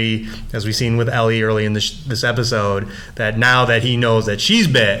very, as we've seen with Ellie early in this episode, that now that he knows that she's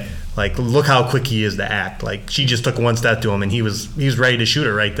bit, like look how quick he is to act. Like she just took one step to him and he was ready to shoot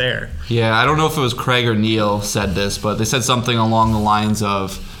her right there. Yeah, I don't know if it was Craig or Neil said this, but they said something along the lines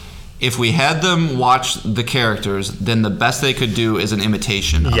of, if we had them watch the characters, then the best they could do is an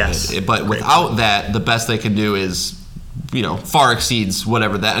imitation of it. But without that, the best they can do is, far exceeds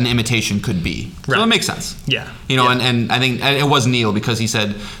whatever that an imitation could be. So it makes sense. Yeah. And I think it was Neil, because he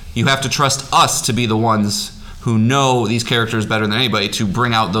said, you have to trust us to be the ones who know these characters better than anybody to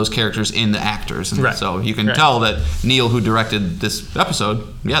bring out those characters in the actors. And so you can tell that Neil, who directed this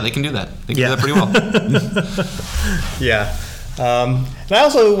episode, they can do that. They can do that pretty well. Yeah. And I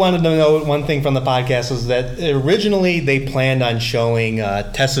also wanted to note one thing from the podcast was that originally they planned on showing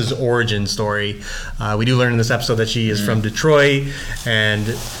Tessa's origin story. We do learn in this episode that she is from Detroit, and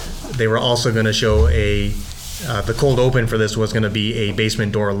they were also going to show the cold open for this was going to be a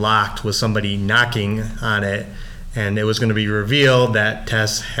basement door locked with somebody knocking on it, and it was going to be revealed that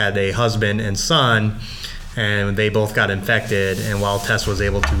Tess had a husband and son, and they both got infected. And while Tess was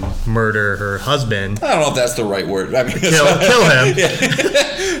able to murder her husband, I don't know if that's the right word. I mean, kill him.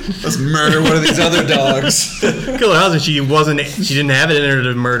 Let's murder one of these other dogs. Kill her husband. She didn't have it in her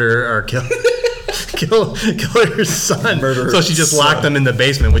to murder or kill her son. So she just locked them in the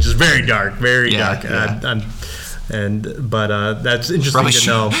basement, which is very dark, very dark. Yeah. But that's interesting to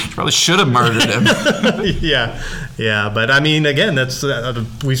know. Probably should have murdered him. Yeah. But I mean, again, that's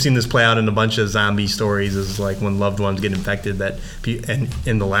we've seen this play out in a bunch of zombie stories. Is like when loved ones get infected, and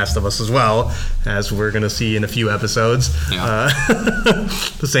in The Last of Us as well, as we're going to see in a few episodes. Yeah.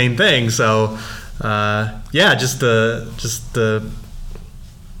 The same thing. So, just the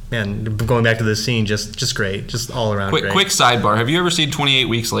man, going back to this scene, just great, just all around great. Quick sidebar: have you ever seen 28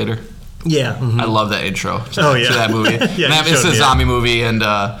 Weeks Later? Yeah, I love that intro to that movie. It's a zombie movie, and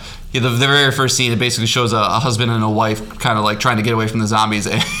the very first scene, it basically shows a husband and a wife kind of like trying to get away from the zombies,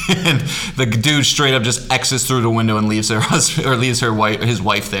 and the dude straight up just exits through the window and leaves his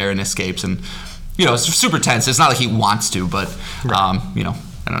wife there and escapes. And it's super tense. It's not like he wants to, but I don't know,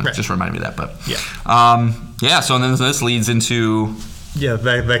 it just reminded me of that. But so then this leads into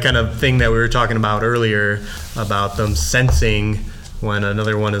that kind of thing that we were talking about earlier about them sensing when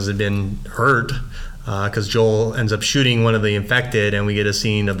another one has been hurt, because Joel ends up shooting one of the infected, and we get a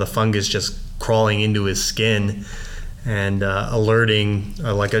scene of the fungus just crawling into his skin and alerting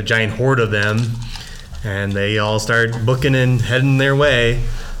like a giant horde of them, and they all start booking and heading their way.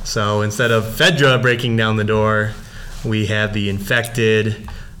 So instead of Fedra breaking down the door, we have the infected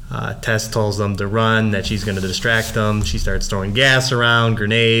Tess tells them to run, that she's going to distract them. She starts throwing gas around,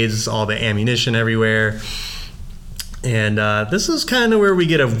 grenades, all the ammunition everywhere. And this is kind of where we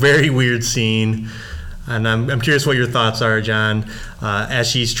get a very weird scene. And I'm curious what your thoughts are, John. As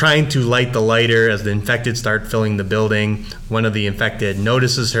she's trying to light the lighter, as the infected start filling the building, one of the infected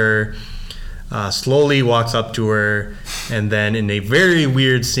notices her, slowly walks up to her, and then in a very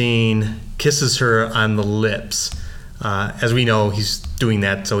weird scene, kisses her on the lips. As we know, he's doing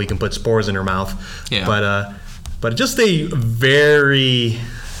that so he can put spores in her mouth. Yeah. But just a very,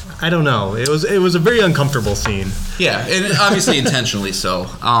 I don't know. It was a very uncomfortable scene. Yeah, and obviously intentionally so.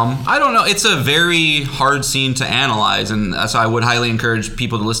 I don't know. It's a very hard scene to analyze, and so I would highly encourage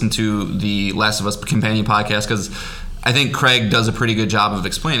people to listen to the Last of Us Companion podcast, because I think Craig does a pretty good job of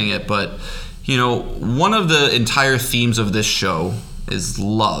explaining it. But, you know, one of the entire themes of this show is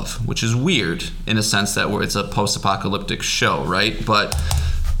love, which is weird in a sense that it's a post-apocalyptic show, right? But,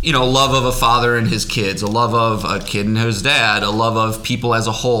 you know, love of a father and his kids, a love of a kid and his dad, a love of people as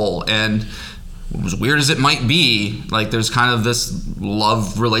a whole. And as weird as it might be, like, there's kind of this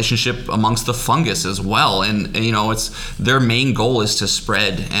love relationship amongst the fungus as well. And you know, it's their main goal is to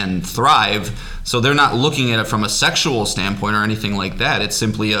spread and thrive. So they're not looking at it from a sexual standpoint or anything like that. It's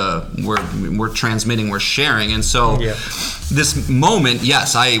simply we're transmitting, we're sharing. And so this moment,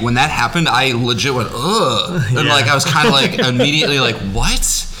 yes, when that happened, I legit went, ugh. And like, I was kind of like immediately like,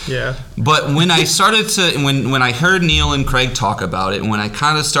 what? Yeah. But when I started to, when I heard Neil and Craig talk about it, and when I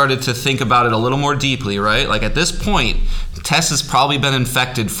kind of started to think about it a little more deeply, right? Like, at this point, Tess has probably been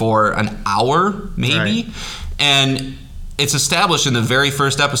infected for an hour, maybe. Right. And it's established in the very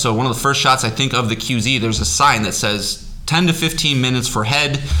first episode, one of the first shots, I think, of the QZ, there's a sign that says 10 to 15 minutes for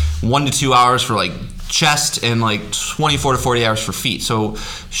head, 1 to 2 hours for, like, chest, and like 24 to 40 hours for feet. So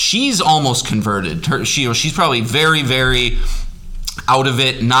she's almost converted. She's probably very, very out of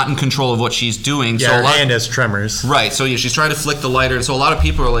it, not in control of what she's doing. Yeah, her hand has tremors. Right. So yeah, she's trying to flick the lighter, and so a lot of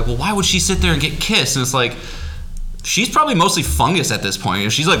people are like, well, why would she sit there and get kissed? And it's like, she's probably mostly fungus at this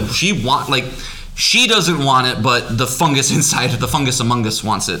point. She's like, she doesn't want it, but the fungus inside, the fungus among us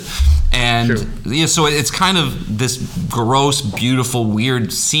wants it. And yeah, so it's kind of this gross, beautiful,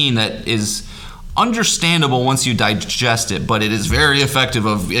 weird scene that is understandable once you digest it, but it is very effective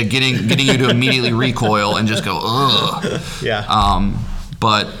of getting you to immediately recoil and just go, ugh. Yeah.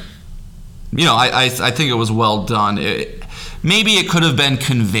 But, you know, I think it was well done. Maybe it could have been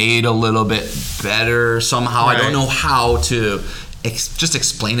conveyed a little bit better somehow. Right. I don't know how to just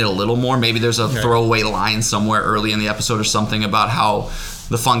explain it a little more. Maybe there's a throwaway line somewhere early in the episode or something about how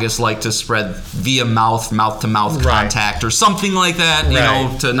the fungus like to spread via mouth-to-mouth contact or something like that, you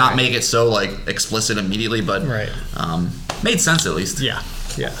know, to not make it so, like, explicit immediately, but made sense at least. Yeah.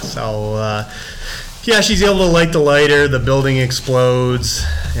 So, she's able to light the lighter, the building explodes,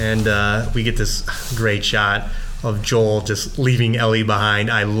 and we get this great shot of Joel just leaving Ellie behind.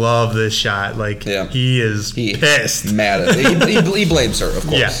 I love this shot. Like, he is pissed. Mad at it. He blames her, of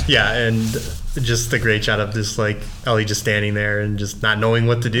course. Yeah, and just the great shot of just, like, Ellie just standing there and just not knowing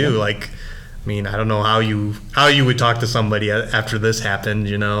what to do. Like, I mean, I don't know how you would talk to somebody after this happened,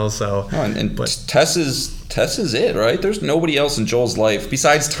 you know, so. But Tess is it, right? There's nobody else in Joel's life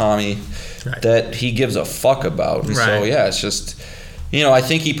besides Tommy that he gives a fuck about. And so, yeah, it's just, you know, I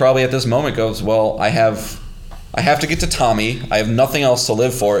think he probably at this moment goes, well, I have to get to Tommy. I have nothing else to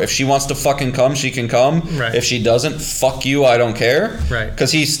live for. If she wants to fucking come, she can come. Right. If she doesn't, fuck you, I don't care. Right.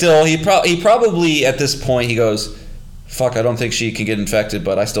 Because he probably at this point he goes, fuck, I don't think she can get infected,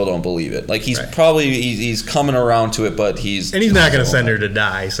 but I still don't believe it. Like, he's probably he's coming around to it, but he's not going to send her to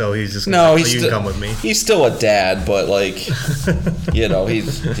die. So he's just you can come with me. He's still a dad, but, like, you know,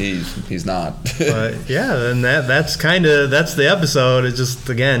 he's not. But yeah, and that's the episode. It's just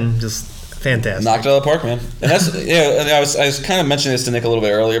fantastic. Knocked it out of the park, man. And that's and I was kind of mentioning this to Nick a little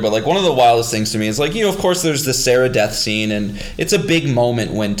bit earlier, but, like, one of the wildest things to me is, like, you know, of course there's the Sarah death scene, and it's a big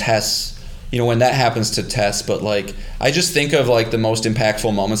moment when Tess, you know, when that happens to Tess, but, like, I just think of, like, the most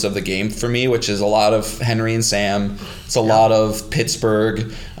impactful moments of the game for me, which is a lot of Henry and Sam. It's a lot of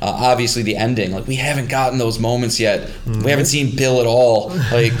Pittsburgh. Obviously the ending. Like, we haven't gotten those moments yet. Mm-hmm. We haven't seen Bill at all.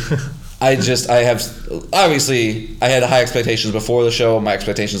 Like, I had high expectations before the show. My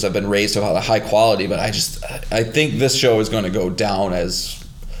expectations have been raised to a high quality, but I think this show is going to go down as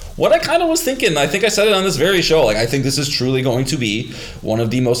what I kind of was thinking. I think I said it on this very show. Like, I think this is truly going to be one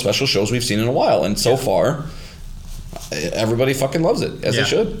of the most special shows we've seen in a while. And so far, everybody fucking loves it, as they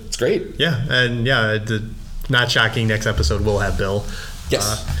should. It's great. Yeah, and not shocking, next episode we'll have Bill.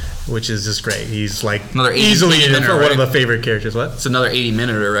 Yes. which is just great. He's like another 80 easily minute, one right? of my favorite characters. What? It's another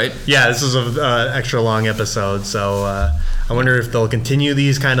 80-minute, right? Yeah, this is an extra long episode, so I wonder if they'll continue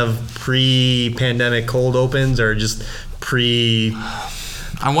these kind of pre-pandemic cold opens or just pre.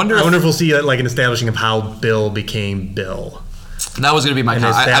 I wonder if we'll see like an establishing of how Bill became Bill. That was going to be my and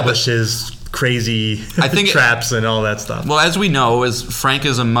establishes crazy traps and all that stuff. Well, as we know, Frank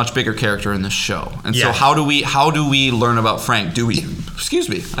is a much bigger character in this show, and so how do we learn about Frank? Do we? Excuse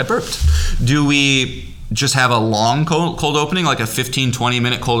me, I burped. Do we just have a long cold opening, like a 15-20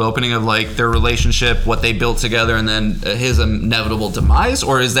 minute cold opening of like their relationship, what they built together, and then his inevitable demise,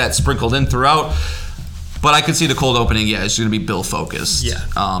 or is that sprinkled in throughout? But I could see the cold opening, it's going to be Bill focused.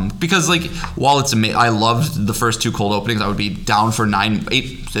 Yeah. Because like while it's amazing, I loved the first 2 cold openings. I would be down for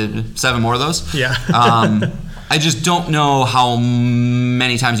 7 more of those. Yeah. I just don't know how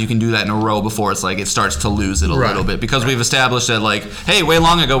many times you can do that in a row before it's like it starts to lose it a little bit. Because we've established that like, hey, way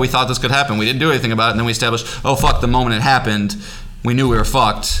long ago we thought this could happen. We didn't do anything about it, and then we established, oh fuck, the moment it happened, we knew we were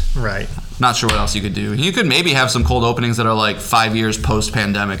fucked. Right. Not sure what else you could do. You could maybe have some cold openings that are like 5 years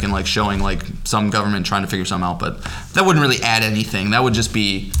post-pandemic and like showing like some government trying to figure something out, but that wouldn't really add anything. That would just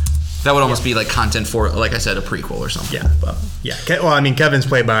be, that would almost be like content for, like I said, a prequel or something. Yeah. But, well, I mean, Kevin's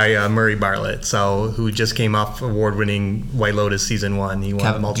played by Murray Bartlett, who just came off award-winning White Lotus season 1. He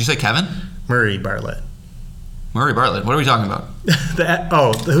won Did you say Kevin? Murray Bartlett. Murray Bartlett. What are we talking about?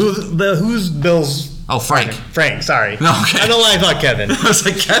 Who's Bill's? Oh, Frank. Frank, sorry. No, okay. I don't know why I thought Kevin. I was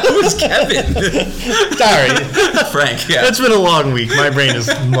like, who's Kevin? Sorry. Frank, yeah. It's been a long week. My brain is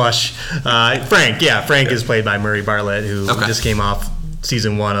mush. Frank is played by Murray Bartlett, who just came off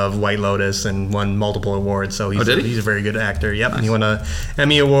season 1 of White Lotus and won multiple awards. So he's a very good actor. Yep, nice. And he won an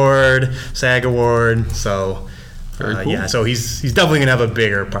Emmy Award, SAG Award. So very cool. Yeah, so he's definitely gonna have a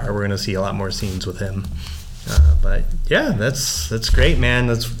bigger part. We're gonna see a lot more scenes with him. But yeah, that's great, man.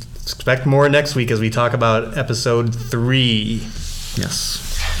 Let's expect more next week as we talk about episode 3.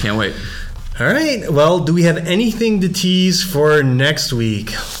 Yes, can't wait. All right. Well, do we have anything to tease for next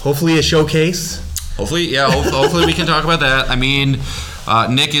week? Hopefully a showcase. Hopefully we can talk about that. I mean,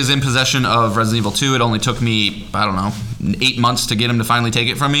 Nick is in possession of Resident Evil 2. It only took me, 8 months to get him to finally take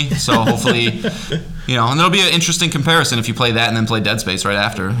it from me. So hopefully, and there'll be an interesting comparison if you play that and then play Dead Space right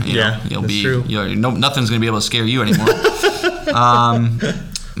after. You'll be true. Nothing's going to be able to scare you anymore.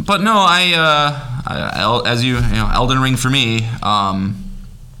 But no, Elden Ring for me.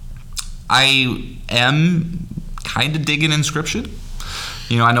 I am kind of digging Inscription.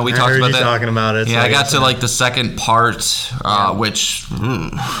 I know we talked about that. Talking about it. Yeah, I got to like the second part, which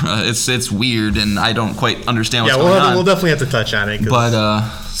it's weird, and I don't quite understand what's going on. We'll definitely have to touch on it. But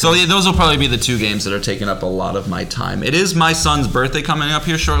those will probably be the 2 games that are taking up a lot of my time. It is my son's birthday coming up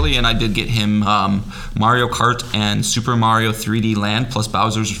here shortly, and I did get him Mario Kart and Super Mario 3D Land plus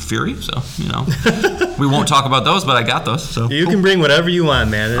Bowser's Fury. So we won't talk about those, but I got those. So you can bring whatever you want,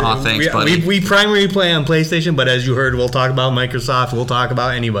 man. Oh, thanks, buddy. We primarily play on PlayStation, but as you heard, we'll talk about Microsoft. We'll talk about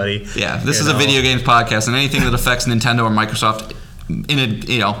anybody. Yeah, this is a video games podcast, and anything that affects Nintendo or Microsoft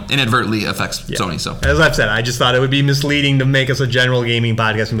inadvertently affects Sony. So as I've said, I just thought it would be misleading to make us a general gaming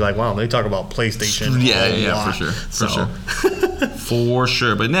podcast and be like, wow, they talk about PlayStation. Yeah, for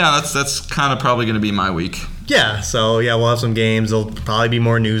sure. But yeah, that's kind of probably going to be my week. Yeah, so we'll have some games. There'll probably be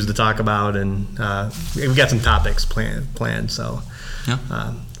more news to talk about, and we got some topics planned. So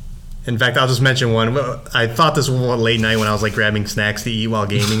yeah. In fact, I'll just mention one. I thought this was late night when I was like grabbing snacks to eat while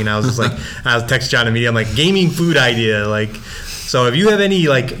gaming, and I was just like, I was texting John immediately. I'm like, gaming food idea. Like, so if you have any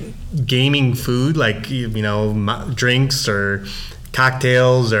like gaming food, like drinks or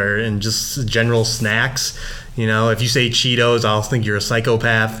cocktails and just general snacks. If you say Cheetos, I'll think you're a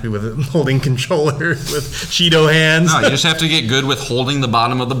psychopath with holding controller with Cheeto hands. No, you just have to get good with holding the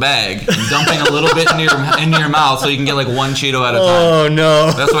bottom of the bag and dumping a little bit into your mouth so you can get like 1 Cheeto at a time. Oh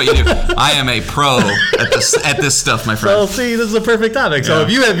no, that's what you do. I am a pro at this stuff, my friend. So see, this is a perfect topic. So if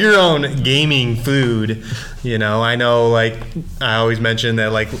you have your own gaming food, I know like I always mention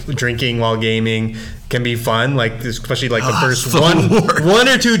that like drinking while gaming can be fun, like especially like the first one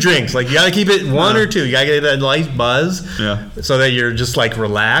or 2 drinks. Like you gotta keep it 1 or 2. You gotta get that light buzz, so that you're just like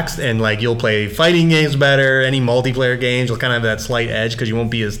relaxed and like you'll play fighting games better. Any multiplayer games, you'll kind of have that slight edge because you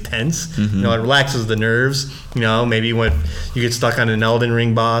won't be as tense. Mm-hmm. It relaxes the nerves. Maybe when you get stuck on an Elden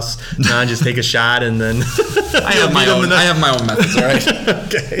Ring boss, just take a shot and then. I have my own methods. All right.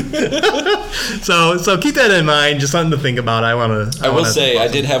 Okay. So keep that in mind. Just something to think about. I will say I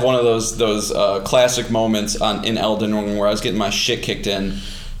did have one of those classic moments in Elden Ring where I was getting my shit kicked in,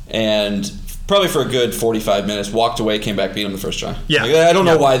 and probably for a good 45 minutes. Walked away, came back, beat him the first try. Yeah, like, I don't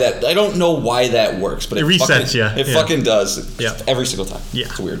know why that. I don't know why that works, but it resets you. It fucking does. Yeah. Every single time. Yeah,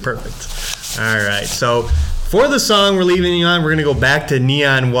 it's weird. Perfect. All right, so for the song we're leaving you on, we're gonna go back to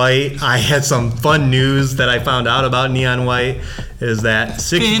Neon White. I had some fun news that I found out about Neon White. Is that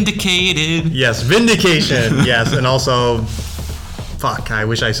vindicated? Yes, vindication. Yes, and also. Fuck, I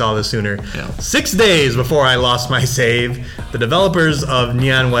wish I saw this sooner. Yeah. 6 days before I lost my save, the developers of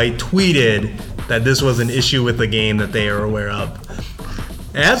Neon White tweeted that this was an issue with the game that they are aware of.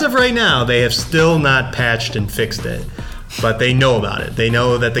 As of right now, they have still not patched and fixed it, but they know about it. They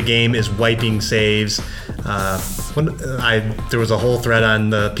know that the game is wiping saves. There was a whole thread on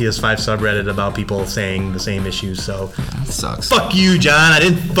the PS5 subreddit about people saying the same issues, so that sucks. Fuck you, John. I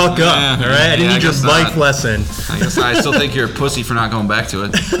didn't fuck up, all right? I didn't need your life lesson. I guess I still think you're a pussy for not going back to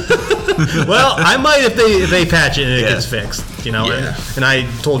it. Well, I might if they patch it and it gets fixed, you know. Yeah. And I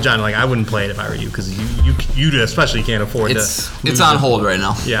told John, like, I wouldn't play it if I were you, because you especially can't afford it's on hold right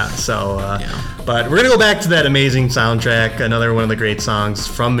now. Yeah, so but we're gonna go back to that amazing soundtrack. Another one of the great songs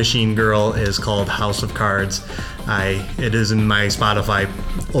from Machine Girl is called House of Cards. It is in my Spotify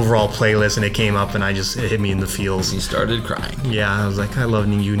overall playlist, and it came up and it hit me in the feels. He started crying. Yeah, I was like, I love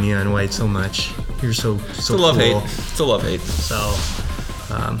you, Neon White, so much. You're so it's cool. a love-hate. It's a love-hate. So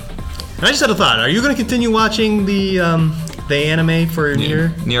and I just had a thought. Are you going to continue watching the anime for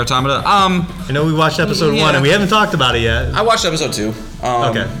Nier Automata? I know we watched episode 1 and we haven't talked about it yet. I watched episode 2.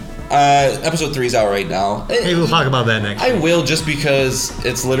 Okay. Episode 3 is out right now. Maybe we'll talk about that next. I will, just because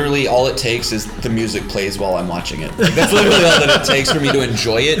it's literally all it takes is the music plays while I'm watching it. Like, that's literally all that it takes for me to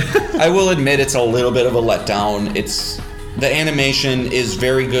enjoy it. I will admit it's a little bit of a letdown. The animation is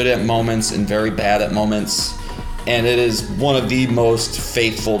very good at moments and very bad at moments, and it is one of the most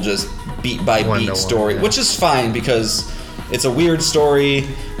faithful, just beat by beat story, which is fine because it's a weird story.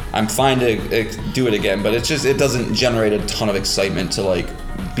 I'm fine to do it again, but it doesn't generate a ton of excitement to like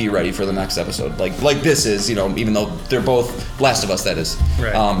be ready for the next episode. Like this is, you know, even though they're both Last of Us, that is.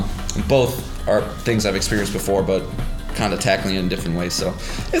 Right. Both are things I've experienced before, but kind of tackling it in different ways. So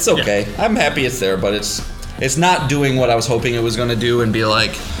it's okay. Yeah. I'm happy it's there, but it's not doing what I was hoping it was going to do and be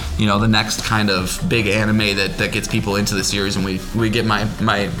like, you know, the next kind of big anime that gets people into the series, and we get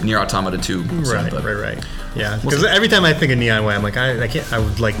my Nier Automata 2. Right. Yeah, because every time I think of Neon White, I'm like, I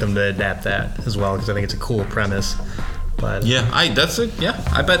would like them to adapt that as well, because I think it's a cool premise. But yeah, I bet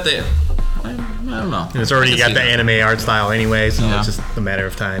they. I don't know. And it's already got the anime art style anyway, so it's just a matter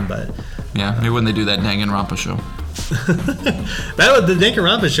of time. But yeah, maybe when they do that Danganronpa show. The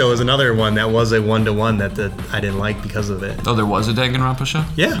Danganronpa show is another one that was a 1-to-1 that I didn't like because of it. Oh, there was a Danganronpa show?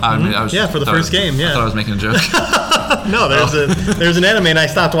 Yeah. For the first game, yeah. I thought I was making a joke. No, there's an anime, and I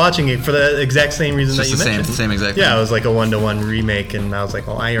stopped watching it for the exact same reason that you mentioned. Same exact thing. Yeah, it was like a 1-to-1 remake, and I was like,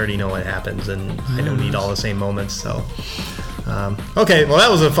 well, I already know what happens, and I don't need all the same moments, so... okay, well, that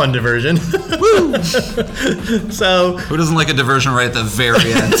was a fun diversion. Woo! So... Who doesn't like a diversion right at the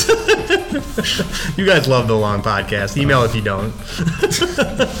very end? You guys love the long podcast. Email if you don't.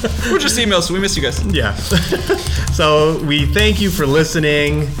 We're just emails, so we miss you guys. Yeah. So we thank you for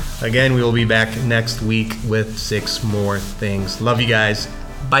listening. Again, we will be back next week with 6 more things. Love you guys.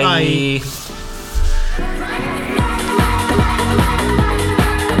 Bye.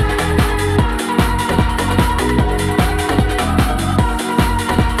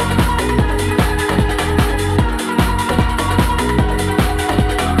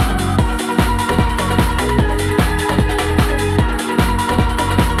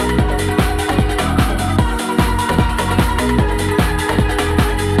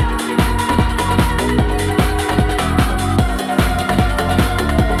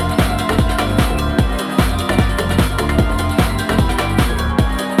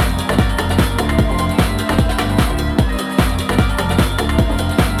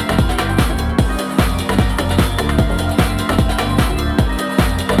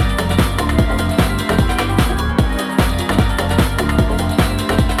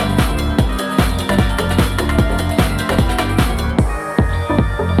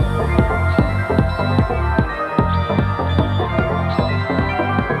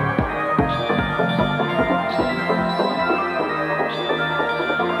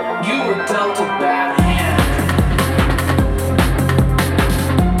 You were dealt a